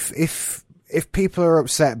 if people are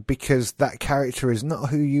upset because that character is not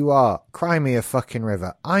who you are, cry me a fucking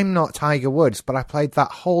river. I'm not Tiger Woods, but I played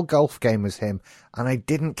that whole golf game as him, and I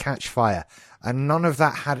didn't catch fire. And none of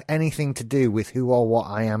that had anything to do with who or what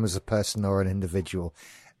I am as a person or an individual.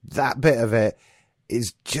 That bit of it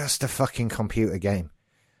is just a fucking computer game.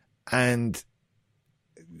 And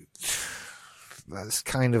that's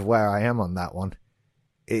kind of where I am on that one.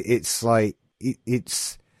 It's like,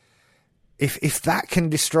 it's... If that can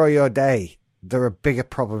destroy your day, there are bigger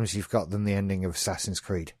problems you've got than the ending of Assassin's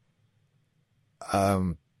Creed.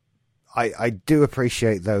 I do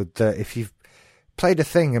appreciate, though, that if you've played a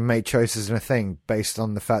thing and made choices in a thing based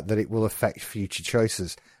on the fact that it will affect future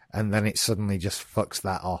choices, and then it suddenly just fucks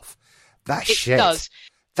that off. That shit. It does.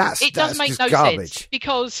 It does make no garbage. Sense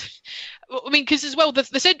because, as well,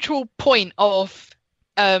 the central point of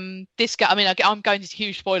this guy. I mean, I'm going into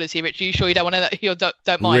huge spoilers here, Rich. Are you sure you don't want to? You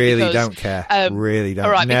don't mind? Really, because, don't care. Really don't.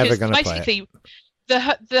 All right, never going to play it. Basically,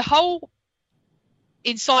 the whole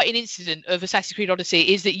inciting incident of Assassin's Creed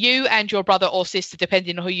Odyssey is that you and your brother or sister,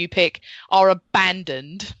 depending on who you pick, are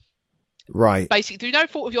abandoned. Right. Basically, through no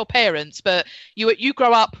fault of your parents, but you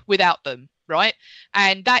grow up without them, right?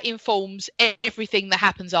 And that informs everything that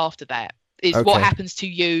happens after that. Is okay. What happens to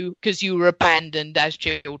you because you were abandoned as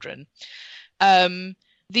children.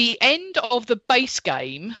 The end of the base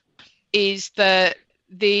game is the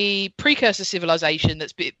precursor civilization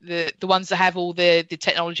that's the ones that have all the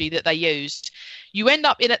technology that they used. You end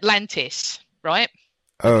up in Atlantis, right?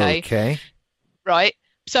 Okay. Right.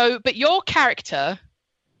 So, but your character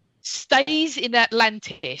stays in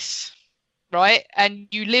Atlantis, right? And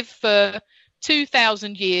you live for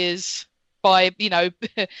 2,000 years by,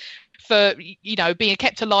 for, being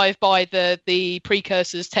kept alive by the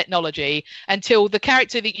precursors technology until the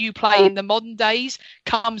character that you play in the modern days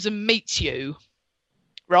comes and meets you,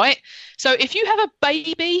 right? So if you have a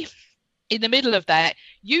baby in the middle of that,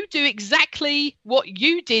 you do exactly what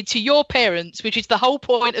you did to your parents, which is the whole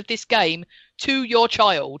point of this game, to your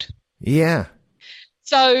child. Yeah.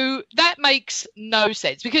 So that makes no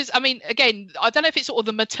sense because, I mean, again, I don't know if it's sort of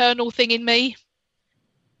the maternal thing in me,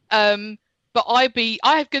 but I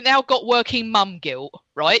have now got working mum guilt,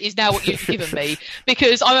 right? Is now what you've given me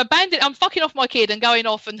because I'm fucking off my kid and going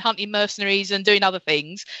off and hunting mercenaries and doing other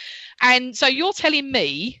things. And so you're telling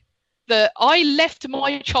me that I left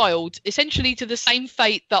my child essentially to the same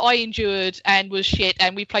fate that I endured and was shit,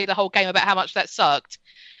 and we played the whole game about how much that sucked.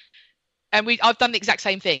 And I've done the exact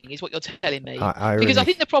same thing, is what you're telling me. Because I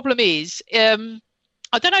think the problem is, I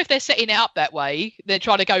don't know if they're setting it up that way. They're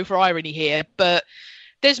trying to go for irony here, but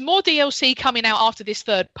there's more DLC coming out after this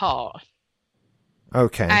third part.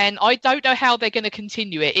 Okay. And I don't know how they're going to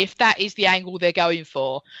continue it if that is the angle they're going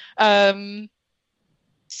for.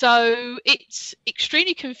 So it's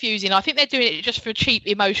extremely confusing. I think they're doing it just for cheap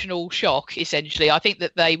emotional shock, essentially. I think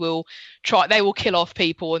that they will kill off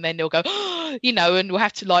people and then they'll go, and we'll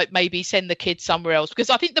have to maybe send the kids somewhere else. Because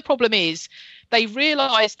I think the problem is they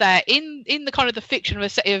realise that in the kind of the fiction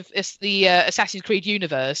of the Assassin's Creed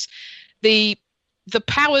universe, the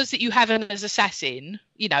powers that you have as assassin,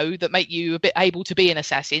 that make you a bit able to be an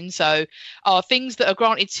assassin, so are things that are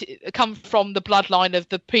granted come from the bloodline of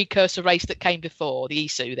the precursor race that came before, the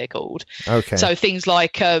Isu they're called. Okay. So things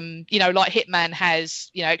like, like Hitman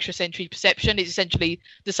has, extrasensory perception is essentially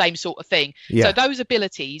the same sort of thing. Yeah. So those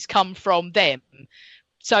abilities come from them.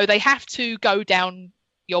 So they have to go down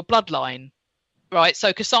your bloodline. Right,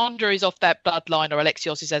 so Cassandra is off that bloodline, or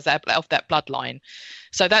Alexios is off that bloodline.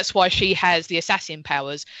 So that's why she has the assassin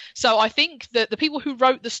powers. So I think that the people who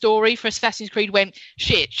wrote the story for Assassin's Creed went,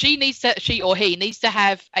 shit, she or he needs to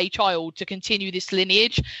have a child to continue this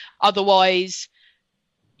lineage. Otherwise,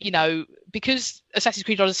 because Assassin's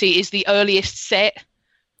Creed Odyssey is the earliest set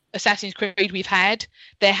Assassin's Creed we've had,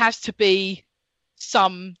 there has to be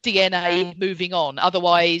some DNA moving on.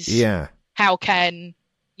 Otherwise, how can...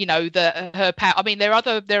 her power. I mean, there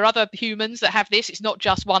are other humans that have this. It's not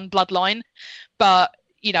just one bloodline, but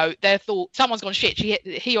they thought someone's gone shit.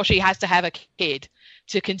 He or she has to have a kid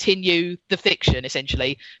to continue the fiction,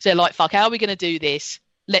 essentially. So they're like, fuck, how are we going to do this?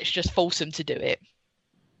 Let's just force them to do it.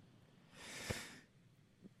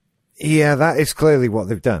 Yeah, that is clearly what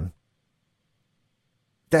they've done.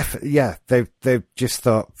 They've just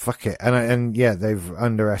thought, fuck it, and they've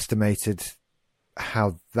underestimated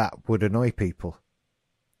how that would annoy people.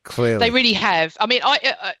 Clearly. They really have. I mean,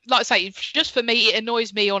 like I say, just for me, it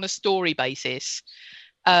annoys me on a story basis,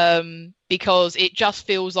 because it just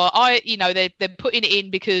feels like they're putting it in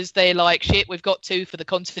because they're like, shit, we've got to for the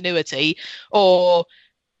continuity, or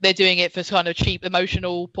they're doing it for kind of cheap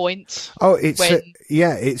emotional points. Oh,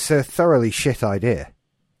 it's a thoroughly shit idea.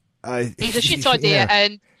 It's a shit idea,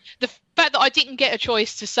 and the fact that I didn't get a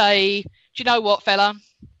choice to say, do you know what, fella?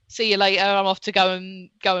 See you later. I'm off to go and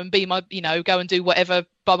be my, go and do whatever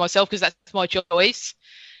by myself because that's my choice,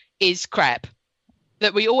 is crap.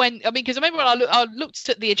 That we all end. I mean, because I remember when I looked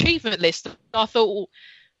at the achievement list, I thought,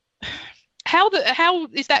 how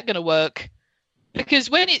is that going to work? Because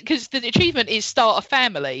the achievement is start a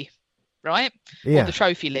family, right? Yeah. Or the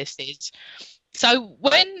trophy list is. So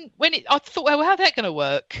I thought, well, how's that going to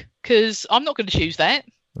work? Because I'm not going to choose that.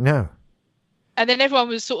 No. And then everyone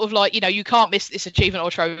was sort of like, you can't miss this achievement or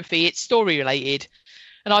trophy. It's story related.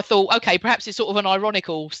 And I thought, okay, perhaps it's sort of an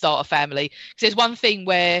ironical start a family. Because there's one thing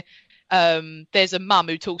where there's a mum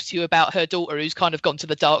who talks to you about her daughter who's kind of gone to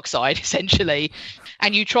the dark side, essentially.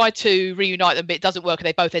 And you try to reunite them, but it doesn't work and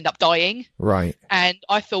they both end up dying. Right. And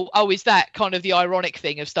I thought, oh, is that kind of the ironic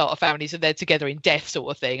thing of starter families and they're together in death sort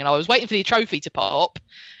of thing? And I was waiting for the trophy to pop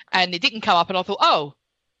and it didn't come up. And I thought, oh,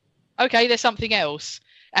 okay, there's something else.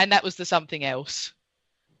 And that was the something else.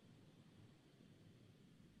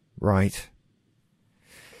 Right.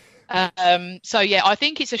 So, yeah, I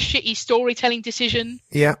think it's a shitty storytelling decision.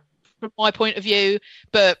 Yeah. From my point of view.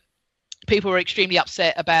 But people were extremely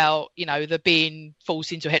upset about, the being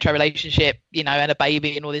forced into a hetero relationship, and a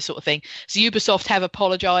baby and all this sort of thing. So Ubisoft have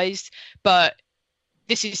apologised, but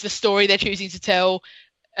this is the story they're choosing to tell.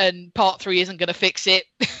 And part 3 isn't going to fix it.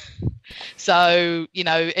 So,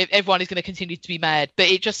 everyone is going to continue to be mad. But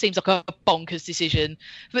it just seems like a bonkers decision.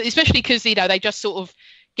 But especially because, they just sort of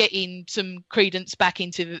getting some credence back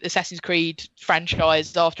into the Assassin's Creed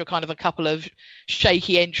franchise after kind of a couple of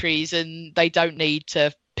shaky entries. And they don't need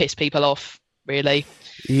to piss people off, really.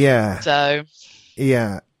 Yeah. So...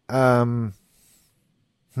 Yeah. Yeah,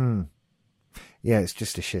 it's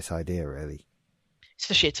just a shit idea, really. It's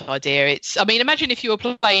a shit idea. I mean, imagine if you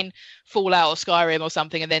were playing Fallout or Skyrim or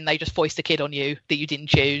something, and then they just foist a kid on you that you didn't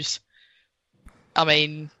choose. I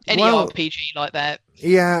mean, any RPG like that.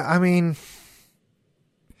 Yeah, I mean,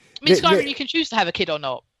 Skyrim, you can choose to have a kid or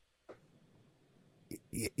not.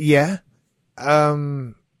 Yeah.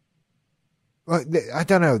 Well, I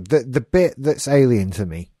don't know. The bit that's alien to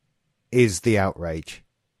me is the outrage.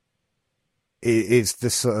 It's the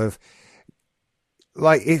sort of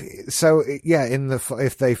like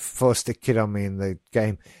if they forced a kid on me in the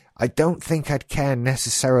game, I don't think I'd care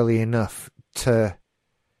necessarily enough to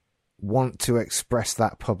want to express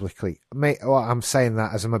that publicly. I'm saying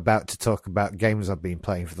that as I'm about to talk about games I've been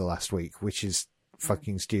playing for the last week, which is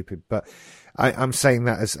fucking stupid. But I'm saying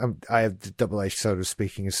that as I have the double-edged sword of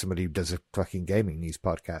speaking as somebody who does a fucking gaming news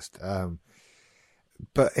podcast.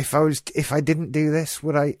 But if I didn't do this,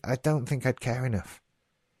 would I? I don't think I'd care enough.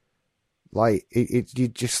 Like you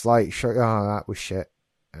just like, sure, that was shit.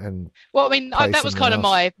 And well, I mean, that was kind of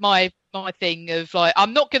my thing of like,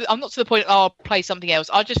 I'm not to the point I'll play something else.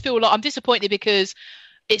 I just feel like I'm disappointed because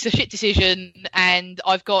it's a shit decision, and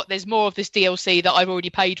there's more of this DLC that I've already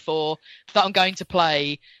paid for that I'm going to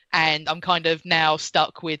play, and I'm kind of now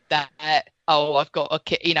stuck with that. Oh, I've got a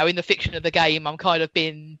kid, in the fiction of the game, I'm kind of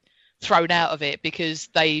been thrown out of it because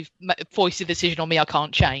they've foisted a decision on me I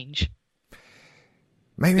can't change.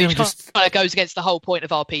 Maybe which kind of goes against the whole point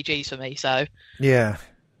of RPGs for me. So yeah.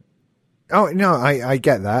 Oh no, I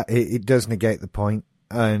get that. It does negate the point,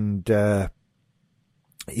 and yeah,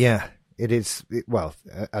 it is. Well,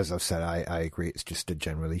 as I've said, I agree. It's just a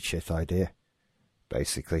generally shit idea,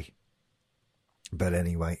 basically. But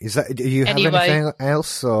anyway, do you have anything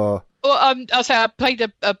else, or? Well, I'll say I played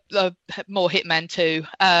a more Hitman 2.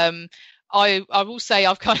 I will say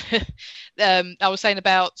I've kind of I was saying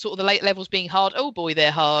about sort of the late levels being hard. Oh boy,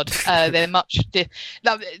 they're hard. They're much.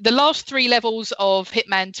 The last 3 levels of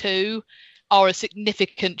Hitman 2 are a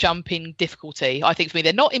significant jump in difficulty. I think for me,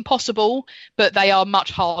 they're not impossible, but they are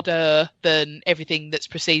much harder than everything that's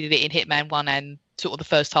preceded it in Hitman 1 and sort of the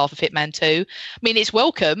first half of Hitman 2. I mean, it's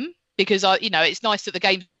welcome because it's nice that the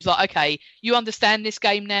game's like, okay, you understand this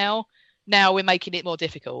game now. Now we're making it more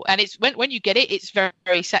difficult, and it's when you get it, it's very,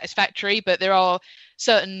 very satisfactory. But there are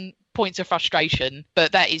certain points of frustration.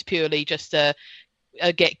 But that is purely just a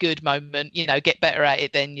get good moment. Get better at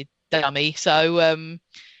it than you dummy. So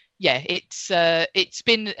yeah, it's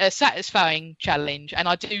been a satisfying challenge, and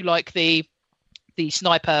I do like the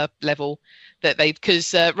sniper level that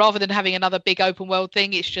because rather than having another big open world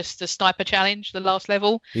thing, it's just a sniper challenge, the last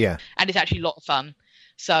level. Yeah, and it's actually a lot of fun.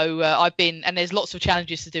 So and there's lots of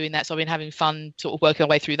challenges to doing that. So I've been having fun sort of working my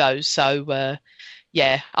way through those. So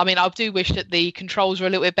yeah, I mean, I do wish that the controls were a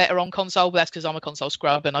little bit better on console, but that's because I'm a console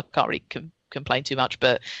scrub and I can't really complain too much,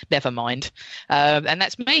 but never mind. And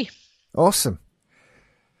that's me. Awesome.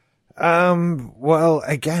 Well,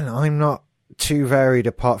 again, I'm not too varied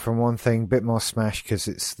apart from one thing, bit more Smash because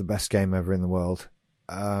it's the best game ever in the world.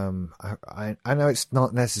 I know it's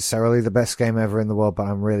not necessarily the best game ever in the world, but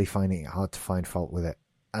I'm really finding it hard to find fault with it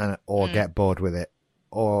or get bored with it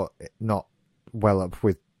or not well up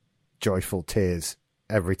with joyful tears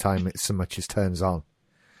every time it so much as turns on.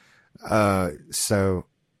 So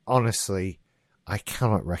honestly, I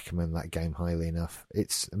cannot recommend that game highly enough.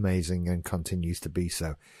 It's amazing and continues to be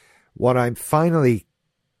so. What I finally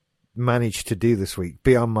managed to do this week,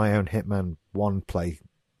 beyond my own Hitman 1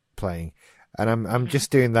 playing, and I'm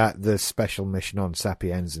just doing the special mission on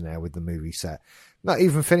Sapienza now with the movie set. Not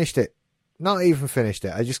even finished it.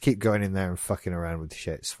 I just keep going in there and fucking around with the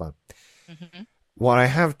shit. It's fun. Mm-hmm. What I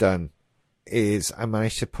have done is I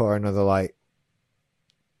managed to pour another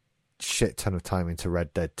shit ton of time into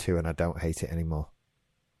Red Dead 2, and I don't hate it anymore.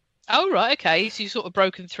 Oh, right, okay. So you've sort of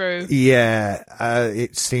broken through. Yeah,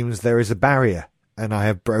 it seems there is a barrier, and I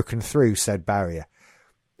have broken through said barrier.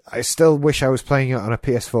 I still wish I was playing it on a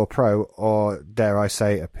PS4 Pro, or dare I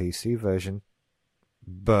say, a PC version.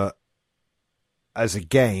 But as a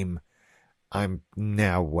game, I'm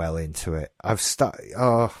now well into it. I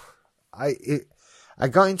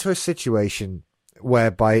got into a situation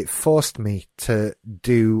whereby it forced me to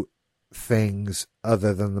do things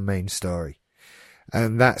other than the main story.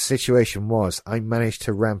 And that situation was, I managed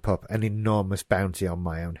to ramp up an enormous bounty on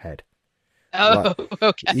my own head. Oh,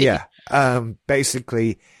 okay. Yeah.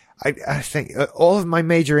 Basically, I think all of my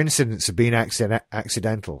major incidents have been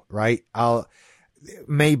accidental, right?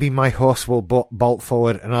 Maybe my horse will bolt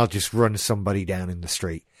forward and I'll just run somebody down in the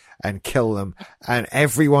street. and kill them, and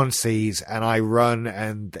everyone sees, and I run,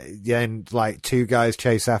 and then like 2 guys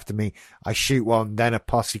chase after me. I shoot one, then a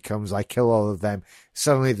posse comes, I kill all of them.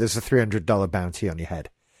 Suddenly there's a $300 bounty on your head.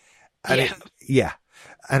 And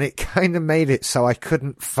and it kind of made it so I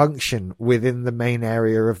couldn't function within the main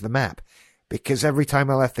area of the map, because every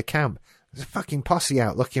time I left the camp, there's a fucking posse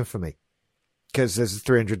out looking for me because there's a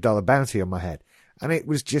 $300 bounty on my head, and it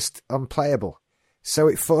was just unplayable. So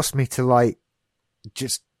it forced me to like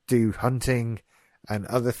just do hunting and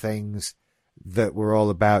other things that were all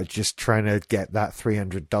about just trying to get that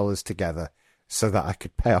 $300 together so that I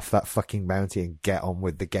could pay off that fucking bounty and get on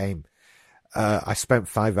with the game. I spent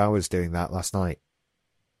 5 hours doing that last night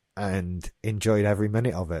and enjoyed every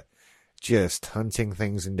minute of it, just hunting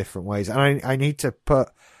things in different ways. And I need to put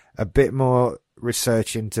a bit more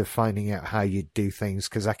research into finding out how you do things,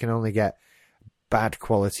 because I can only get bad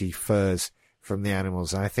quality furs from the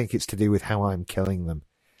animals, and I think it's to do with how I'm killing them.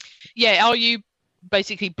 Yeah, are you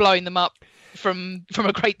basically blowing them up from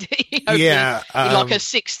a great deal? Yeah, like a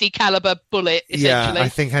 60 caliber bullet, essentially. Yeah, I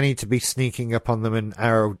think I need to be sneaking up on them and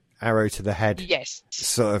arrow to the head. Yes,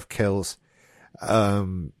 sort of kills.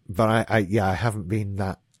 But I haven't been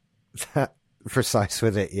that precise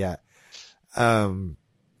with it yet.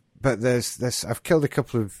 But there's I've killed a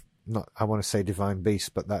couple of, not, I want to say divine beasts,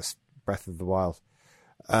 but that's Breath of the Wild.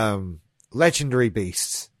 Legendary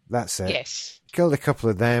beasts. That's it. Yes. Killed a couple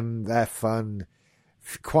of them. They're fun.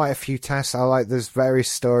 Quite a few tasks I like. There's various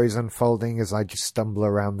stories unfolding as I just stumble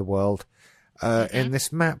around the world. In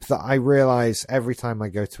this map that I realise every time I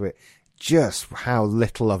go to it, just how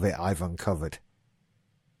little of it I've uncovered.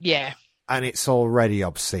 Yeah. And it's already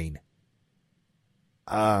obscene.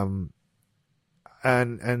 And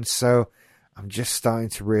so I'm just starting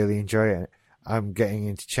to really enjoy it. I'm getting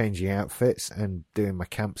into changing outfits and doing my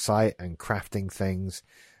campsite and crafting things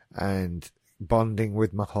and bonding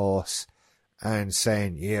with my horse and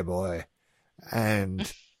saying, yeah, boy,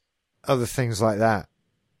 and other things like that.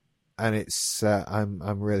 And it's,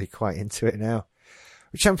 I'm really quite into it now,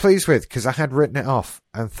 which I'm pleased with, because I had written it off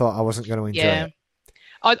and thought I wasn't going to enjoy it.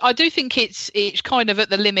 I do think it's kind of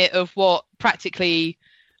at the limit of what practically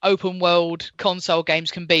open world console games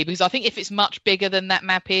can be, because I think if it's much bigger than that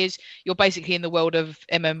map is, you're basically in the world of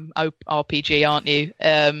MMORPG, aren't you?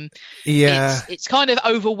 It's kind of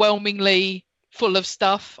overwhelmingly full of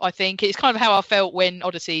stuff. I think it's kind of how I felt when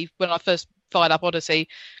I first fired up Odyssey,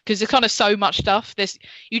 because there's kind of so much stuff.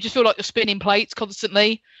 You just feel like you're spinning plates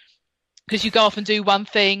constantly, because you go off and do one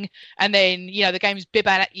thing, and then the game's bib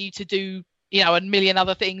at you to do a million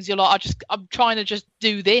other things. You're like, I'm trying to just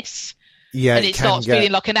do this. Yeah, and it starts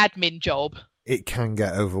feeling like an admin job. It can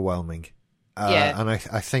get overwhelming. And I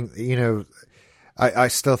think, I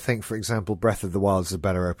still think, for example, Breath of the Wild is a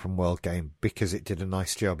better open world game because it did a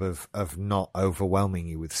nice job of not overwhelming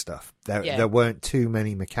you with stuff. There weren't too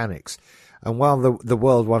many mechanics. And while the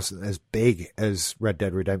world wasn't as big as Red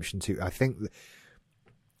Dead Redemption 2, I think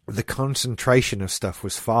the concentration of stuff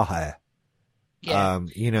was far higher. Yeah.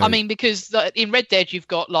 I mean, because in Red Dead you've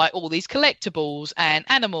got like all these collectibles and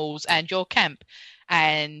animals and your camp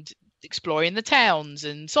and exploring the towns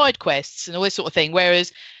and side quests and all this sort of thing,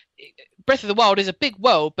 whereas Breath of the Wild is a big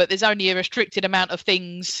world, but there's only a restricted amount of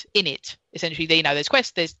things in it. Essentially, there's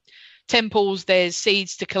quests, there's temples, there's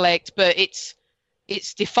seeds to collect, but it's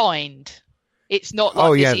defined. It's not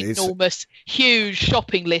like this enormous, huge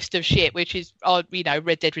shopping list of shit, which is,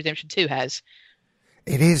 Red Dead Redemption 2 has.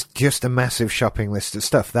 It is just a massive shopping list of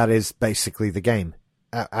stuff. That is basically the game.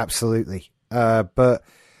 Absolutely. But,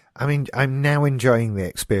 I mean, I'm now enjoying the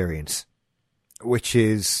experience, which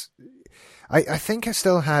is... I think I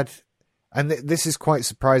still had... And this is quite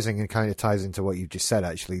surprising and kind of ties into what you just said,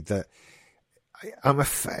 actually, that I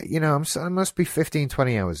must be 15,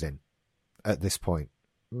 20 hours in at this point.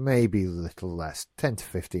 Maybe a little less. 10 to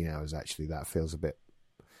 15 hours, actually. That feels a bit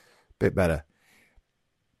better.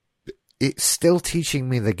 It's still teaching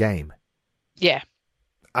me the game. Yeah.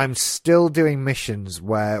 I'm still doing missions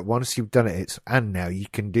where once you've done it, and now you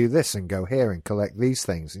can do this and go here and collect these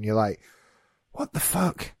things. And you're like, what the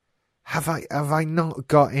fuck? Have I not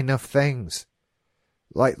got enough things?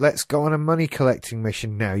 Like, let's go on a money collecting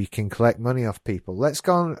mission now. You can collect money off people. Let's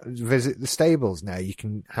go and visit the stables now. You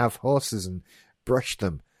can have horses and brush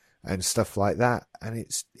them and stuff like that. And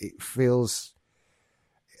it feels...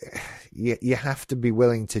 You have to be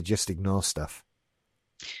willing to just ignore stuff.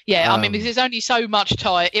 Yeah, I mean, because there's only so much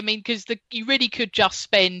time. I mean, because you really could just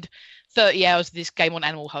spend 30 hours of this game on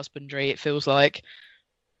animal husbandry, it feels like.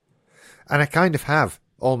 And I kind of have,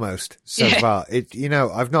 almost, so far.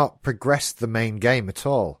 I've not progressed the main game at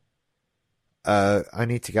all. I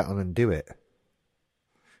need to get on and do it.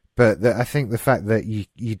 But I think the fact that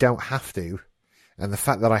you don't have to, and the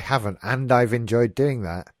fact that I haven't, and I've enjoyed doing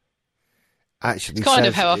that, actually It's kind says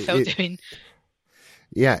of how I felt doing.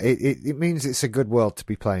 Yeah, it means it's a good world to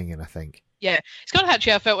be playing in, I think. Yeah, it's kind of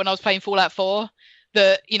actually how I felt when I was playing Fallout 4.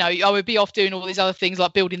 That, you know, I would be off doing all these other things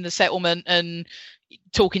like building the settlement and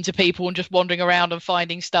talking to people and just wandering around and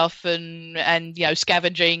finding stuff and you know,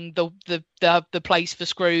 scavenging the place for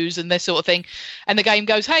screws and this sort of thing. And the game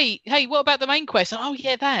goes, hey, what about the main quest? And, oh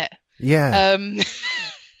yeah, that. Yeah. Do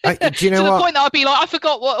you know to what? the point that I'd be like, I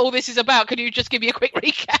forgot what all this is about. Can you just give me a quick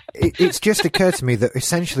recap? It's just occurred to me that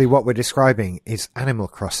essentially what we're describing is Animal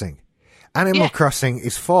Crossing. Animal Crossing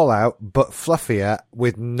is Fallout, but fluffier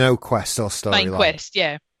with no quest or storyline. Main quest,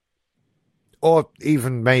 yeah. Or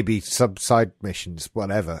even maybe sub-side missions,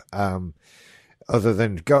 whatever. Other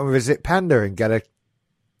than go and visit Panda and get a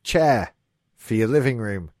chair for your living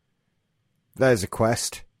room. There's a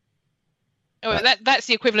quest. Oh, that's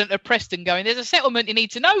the equivalent of Preston going, there's a settlement you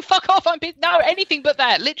need to know. Fuck off. No, anything but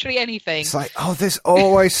that. Literally anything. It's like, oh, there's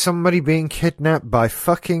always somebody being kidnapped by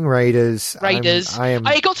fucking raiders.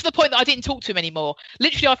 It got to the point that I didn't talk to him anymore.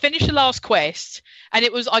 Literally, I finished the last quest, and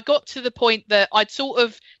I got to the point that I'd sort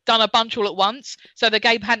of done a bunch all at once, so the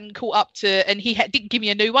game hadn't caught up to, and didn't give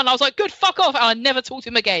me a new one. I was like, good, fuck off, and I never talked to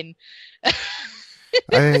him again.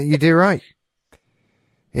 You do right.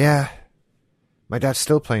 Yeah. My dad's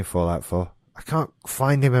still playing Fallout 4. I can't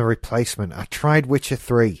find him a replacement. I tried Witcher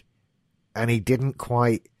 3, and he didn't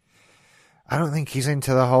quite... I don't think he's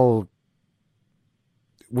into the whole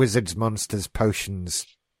wizards, monsters, potions.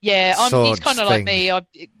 Yeah, he's kind of like me.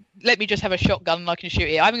 Let me just have a shotgun and I can shoot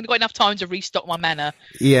it. I haven't got enough time to restock my mana.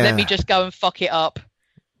 Yeah. Let me just go and fuck it up.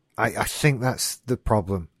 I think that's the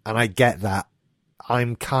problem, and I get that.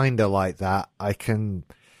 I'm kind of like that.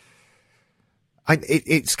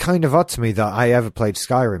 It's kind of odd to me that I ever played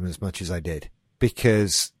Skyrim as much as I did,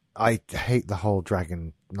 because I hate the whole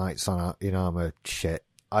Dragon Knights in armor shit.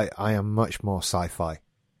 I am much more sci-fi.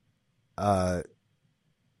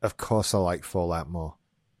 Of course I like Fallout more,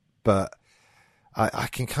 but I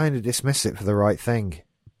can kind of dismiss it for the right thing,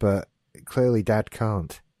 but clearly Dad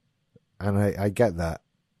can't, and I get that.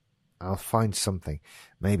 I'll find something.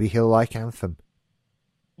 Maybe he'll like Anthem.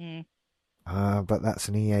 But that's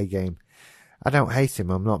an EA game. I don't hate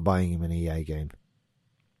him. I'm not buying him an EA game.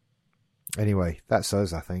 Anyway, that's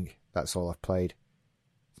us, I think. That's all I've played.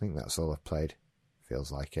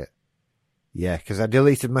 Feels like it. Yeah, because I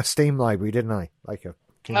deleted my Steam library, didn't I? Like a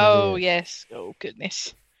king of the year. Yes. Oh,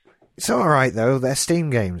 goodness. It's alright, though. They're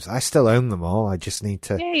Steam games. I still own them all. I just need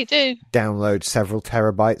to you do. Download several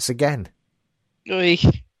terabytes again. Oy.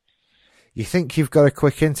 You think you've got a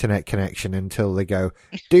quick internet connection until they go,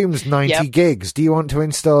 Doom's 90 gigs. Do you want to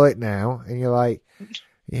install it now? And you're like,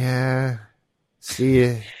 yeah, see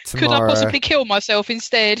you tomorrow. Could I possibly kill myself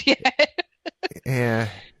instead? Yeah. Yeah.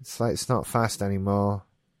 It's like, it's not fast anymore.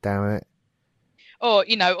 Damn it. Or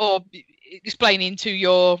explaining to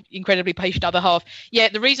your incredibly patient other half, yeah,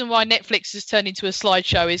 the reason why Netflix has turned into a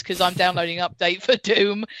slideshow is because I'm downloading an update for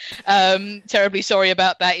Doom. Terribly sorry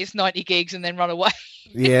about that. It's 90 gigs and then run away.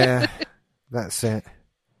 Yeah. That's it.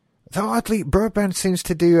 Though oddly, broadband seems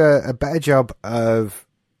to do a better job of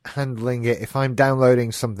handling it. If I'm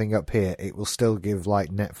downloading something up here, it will still give like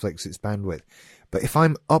Netflix its bandwidth. But if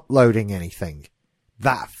I'm uploading anything,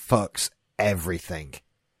 that fucks everything.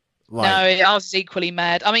 No, ours is equally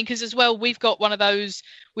mad. I mean, because as well, we've got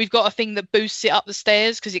a thing that boosts it up the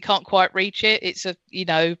stairs because it can't quite reach it. It's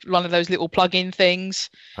one of those little plug-in things.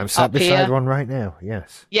 I'm sat beside one right now.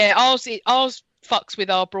 Yes. Yeah, ours fucks with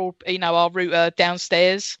our our router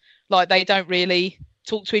downstairs. Like, they don't really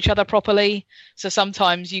talk to each other properly. So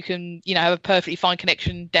sometimes you can, have a perfectly fine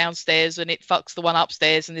connection downstairs and it fucks the one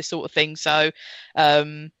upstairs and this sort of thing. So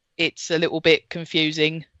it's a little bit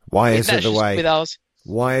confusing. Wires are the way. With ours.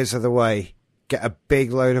 Wires are the way. Get a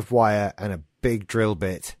big load of wire and a big drill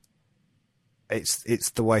bit. It's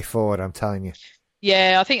the way forward, I'm telling you.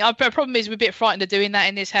 Yeah, I think the problem is we're a bit frightened of doing that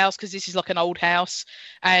in this house because this is like an old house,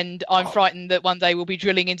 and I'm frightened that one day we'll be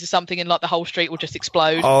drilling into something and like the whole street will just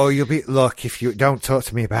explode. Oh, look, if you don't talk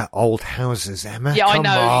to me about old houses, Emma. Yeah, come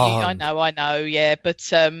on. I know, yeah, but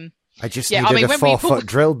I just needed a 4-foot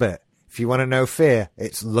drill bit. If you want to know fear,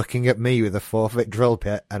 it's looking at me with a 4-foot drill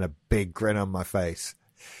bit and a big grin on my face.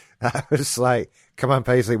 I was like, come on,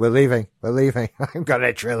 Paisley, we're leaving. I'm going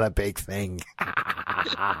to drill a big thing.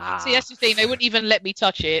 See, that's the thing. They wouldn't even let me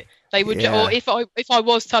touch it. They would, or if I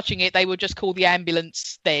was touching it, they would just call the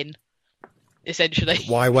ambulance then, essentially.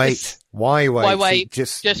 Why wait? Why wait?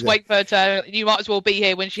 Just wait for her to... You might as well be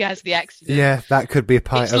here when she has the accident. Yeah, that could be a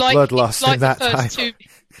pint of blood lost in that time.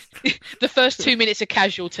 The first 2 minutes of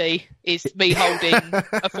Casualty is me holding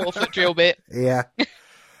a 4-foot drill bit. Yeah.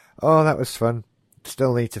 Oh, that was fun.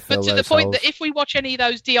 Still need to fill But to those the point holes. that if we watch any of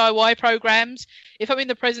those DIY programs, if I'm in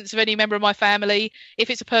the presence of any member of my family,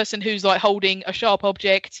 if it's a person who's like holding a sharp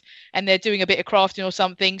object and they're doing a bit of crafting or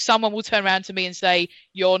something, someone will turn around to me and say,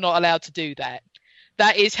 "You're not allowed to do that."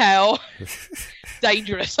 That is how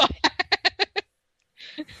dangerous I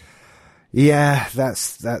am. Yeah,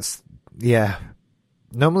 that's yeah.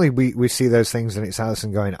 Normally we see those things and it's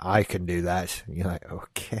Alison going, "I can do that." And you're like,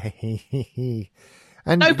 okay.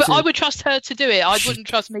 And No, but I would trust her to do it. I wouldn't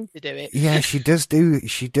trust me to do it. Yeah, she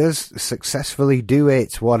does successfully do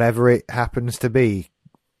it, whatever it happens to be,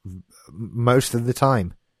 most of the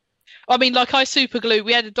time. I mean, like I superglued.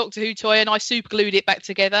 We had a Doctor Who toy, and I superglued it back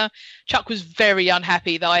together. Chuck was very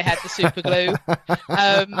unhappy that I had the superglue.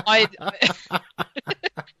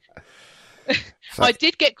 I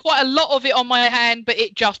did get quite a lot of it on my hand, but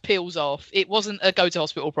it just peels off. It wasn't a go to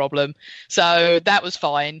hospital problem, so that was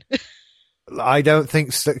fine. I don't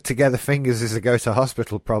think stuck together fingers is a go to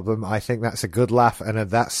hospital problem. I think that's a good laugh and a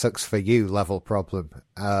that sucks for you level problem.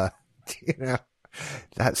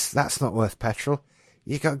 That's not worth petrol.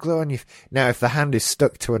 You got glue on your... Now, if the hand is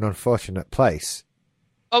stuck to an unfortunate place...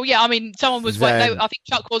 Oh, yeah, I mean, someone was waiting... I think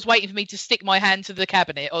Chuck was waiting for me to stick my hand to the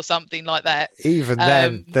cabinet or something like that. Even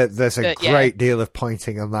then, there's a great deal of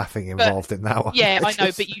pointing and laughing involved in that one. Yeah, I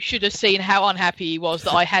know, but you should have seen how unhappy he was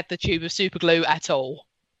that I had the tube of superglue at all.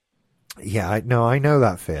 Yeah, I know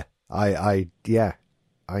that fear. I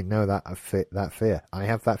know that fear. I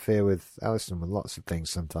have that fear with Alison with lots of things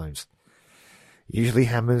sometimes. Usually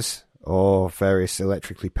hammers or various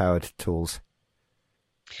electrically powered tools.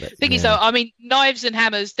 But, thing is, though, I mean, knives and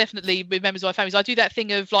hammers definitely with members of my family. I do that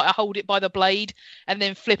thing of like I hold it by the blade and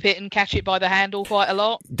then flip it and catch it by the handle quite a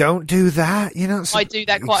lot. Don't do that. I do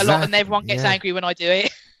that quite a lot, and everyone gets angry when I do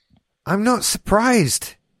it. I'm not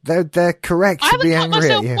surprised. They're correct to be angry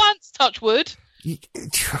at you. I haven't cut myself once, touch wood.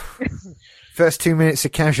 First 2 minutes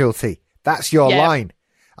of Casualty. That's your line.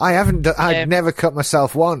 I've never cut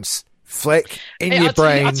myself once. Flick in your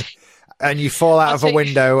brain, and you fall out of a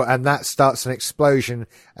window, and that starts an explosion,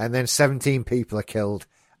 and then 17 people are killed.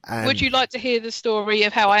 And... Would you like to hear the story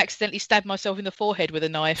of how I accidentally stabbed myself in the forehead with a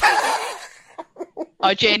knife?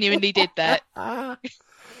 I genuinely did that.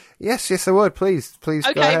 Yes, I would. Please. Okay,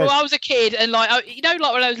 go ahead. well, I was a kid, and like one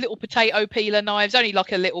of those little potato peeler knives, only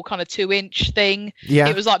like a little kind of 2-inch thing. Yeah.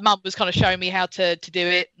 It was like Mum was kind of showing me how to do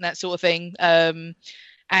it and that sort of thing.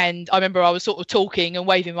 And I remember I was sort of talking and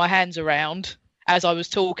waving my hands around as I was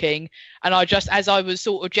talking, and I just, as I was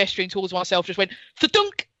sort of gesturing towards myself, just went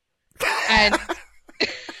thudunk, and.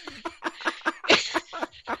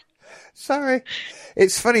 Sorry,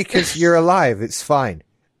 it's funny because you're alive. It's fine.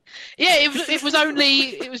 Yeah,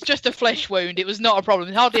 it was just a flesh wound. It was not a problem.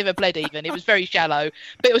 It hardly ever bled even. It was very shallow.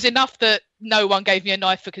 But it was enough that no one gave me a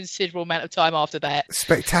knife for a considerable amount of time after that.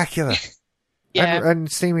 Spectacular. Yeah.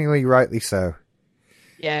 And seemingly rightly so.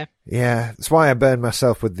 Yeah. Yeah, that's why I burned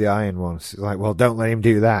myself with the iron once. It's like, well, don't let him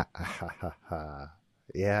do that.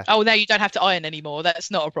 Yeah. Oh, now you don't have to iron anymore.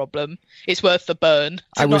 That's not a problem. It's worth the burn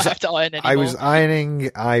to not have to iron anymore. I was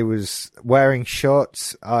ironing. I was wearing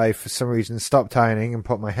shorts. I, for some reason, stopped ironing and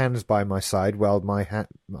put my hands by my side while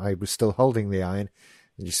I was still holding the iron.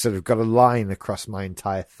 And just sort of got a line across my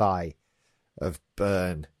entire thigh of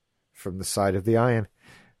burn from the side of the iron.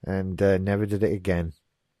 And never did it again.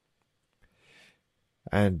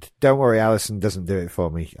 And don't worry, Alison doesn't do it for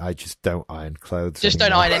me. I just don't iron clothes. Just anymore.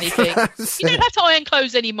 don't iron anything. You don't have to iron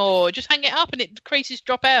clothes anymore. Just hang it up and the creases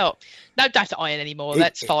drop out. No, don't have to iron anymore.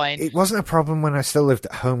 That's fine. It wasn't a problem when I still lived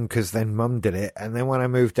at home because then Mum did it. And then when I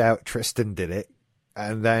moved out, Tristan did it.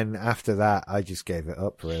 And then after that, I just gave it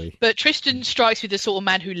up, really. But Tristan strikes me the sort of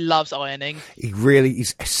man who loves ironing.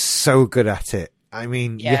 He's so good at it. I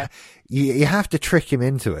mean, you have to trick him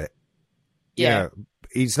into it. Yeah. You know,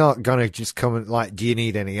 he's not going to just come and like, do you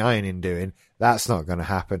need any ironing doing? That's not going to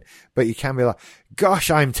happen. But you can be like,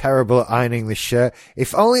 gosh, I'm terrible at ironing this shirt.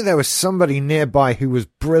 If only there was somebody nearby who was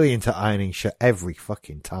brilliant at ironing shirt every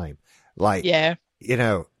fucking time. Like,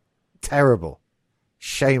 terrible,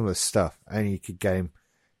 shameless stuff. And you could get him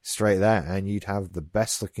straight there and you'd have the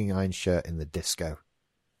best looking iron shirt in the disco.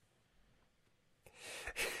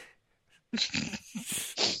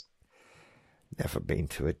 Never been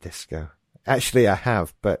to a disco. Actually, I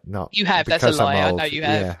have, but not. You have. That's a lie. I know you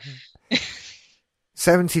have. Yeah.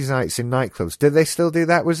 70s nights in nightclubs. Do they still do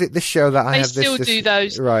that? Was it the show that I had? They still do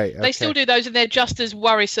those. Right. They still do those, and they're just as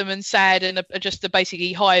worrisome and sad, and are just a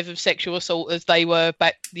basically hive of sexual assault as they were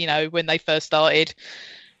back, when they first started.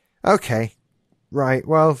 Okay. Right.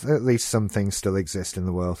 Well, at least some things still exist in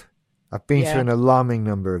the world. I've been through an alarming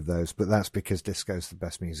number of those, but that's because disco's the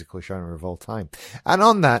best musical genre of all time. And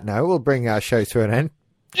on that note, we'll bring our show to an end.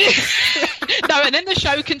 No, and then the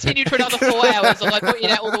show continued for another 4 hours, and I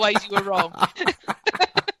pointed out all the ways you were wrong.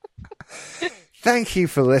 Thank you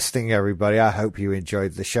for listening, everybody. I hope you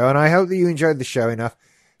enjoyed the show, and I hope that you enjoyed the show enough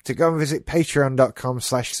to go and visit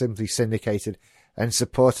patreon.com/simplysyndicated and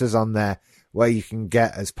support us on there, where you can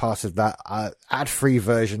get, as part of that, ad-free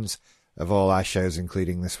versions of all our shows,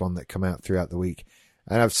 including this one that come out throughout the week.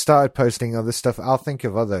 And I've started posting other stuff. I'll think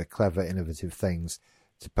of other clever, innovative things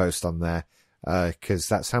to post on there, because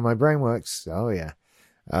that's how my brain works. Oh, yeah.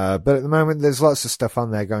 But at the moment, there's lots of stuff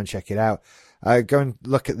on there. Go and check it out. Go and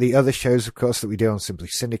look at the other shows, of course, that we do on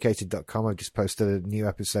simplysyndicated.com. I've just posted a new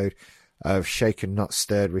episode of Shaken Not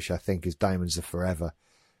Stirred, which I think is Diamonds Are Forever.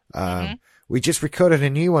 We just recorded a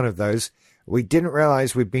new one of those. We didn't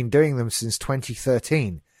realize we'd been doing them since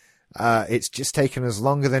 2013. It's just taken us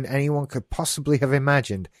longer than anyone could possibly have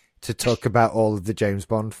imagined to talk about all of the James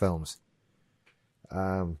Bond films.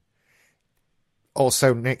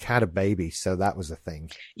 Also, Nick had a baby, so that was a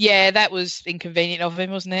thing. Yeah, that was inconvenient of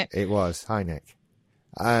him, wasn't it? It was. Hi, Nick.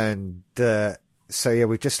 And so, yeah,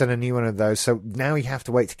 we've just done a new one of those. So now you have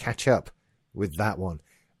to wait to catch up with that one.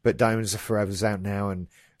 But Diamonds Are Forever's out now, and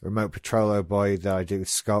Remote Patrol Oh Boy that I do with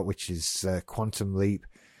Scott, which is Quantum Leap.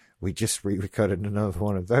 We just re-recorded another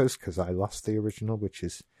one of those because I lost the original, which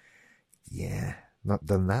is, not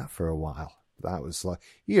done that for a while. That was like,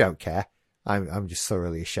 you don't care. I'm just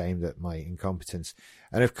thoroughly ashamed at my incompetence.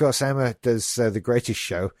 And of course, Emma does The Greatest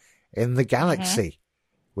Show in the Galaxy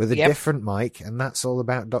with a different mic, and that's all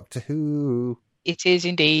about Doctor Who. It is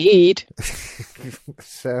indeed.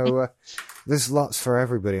 So there's lots for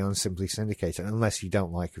everybody on Simply Syndicated, unless you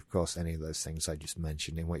don't like, of course, any of those things I just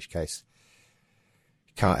mentioned, in which case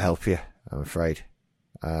can't help you, I'm afraid.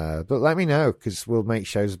 But let me know, because we'll make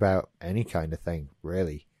shows about any kind of thing,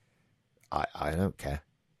 really. I don't care.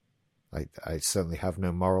 I certainly have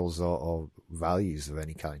no morals or values of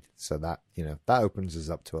any kind. So that, that opens us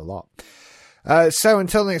up to a lot. So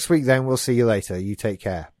until next week, then, we'll see you later. You take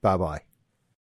care. Bye-bye.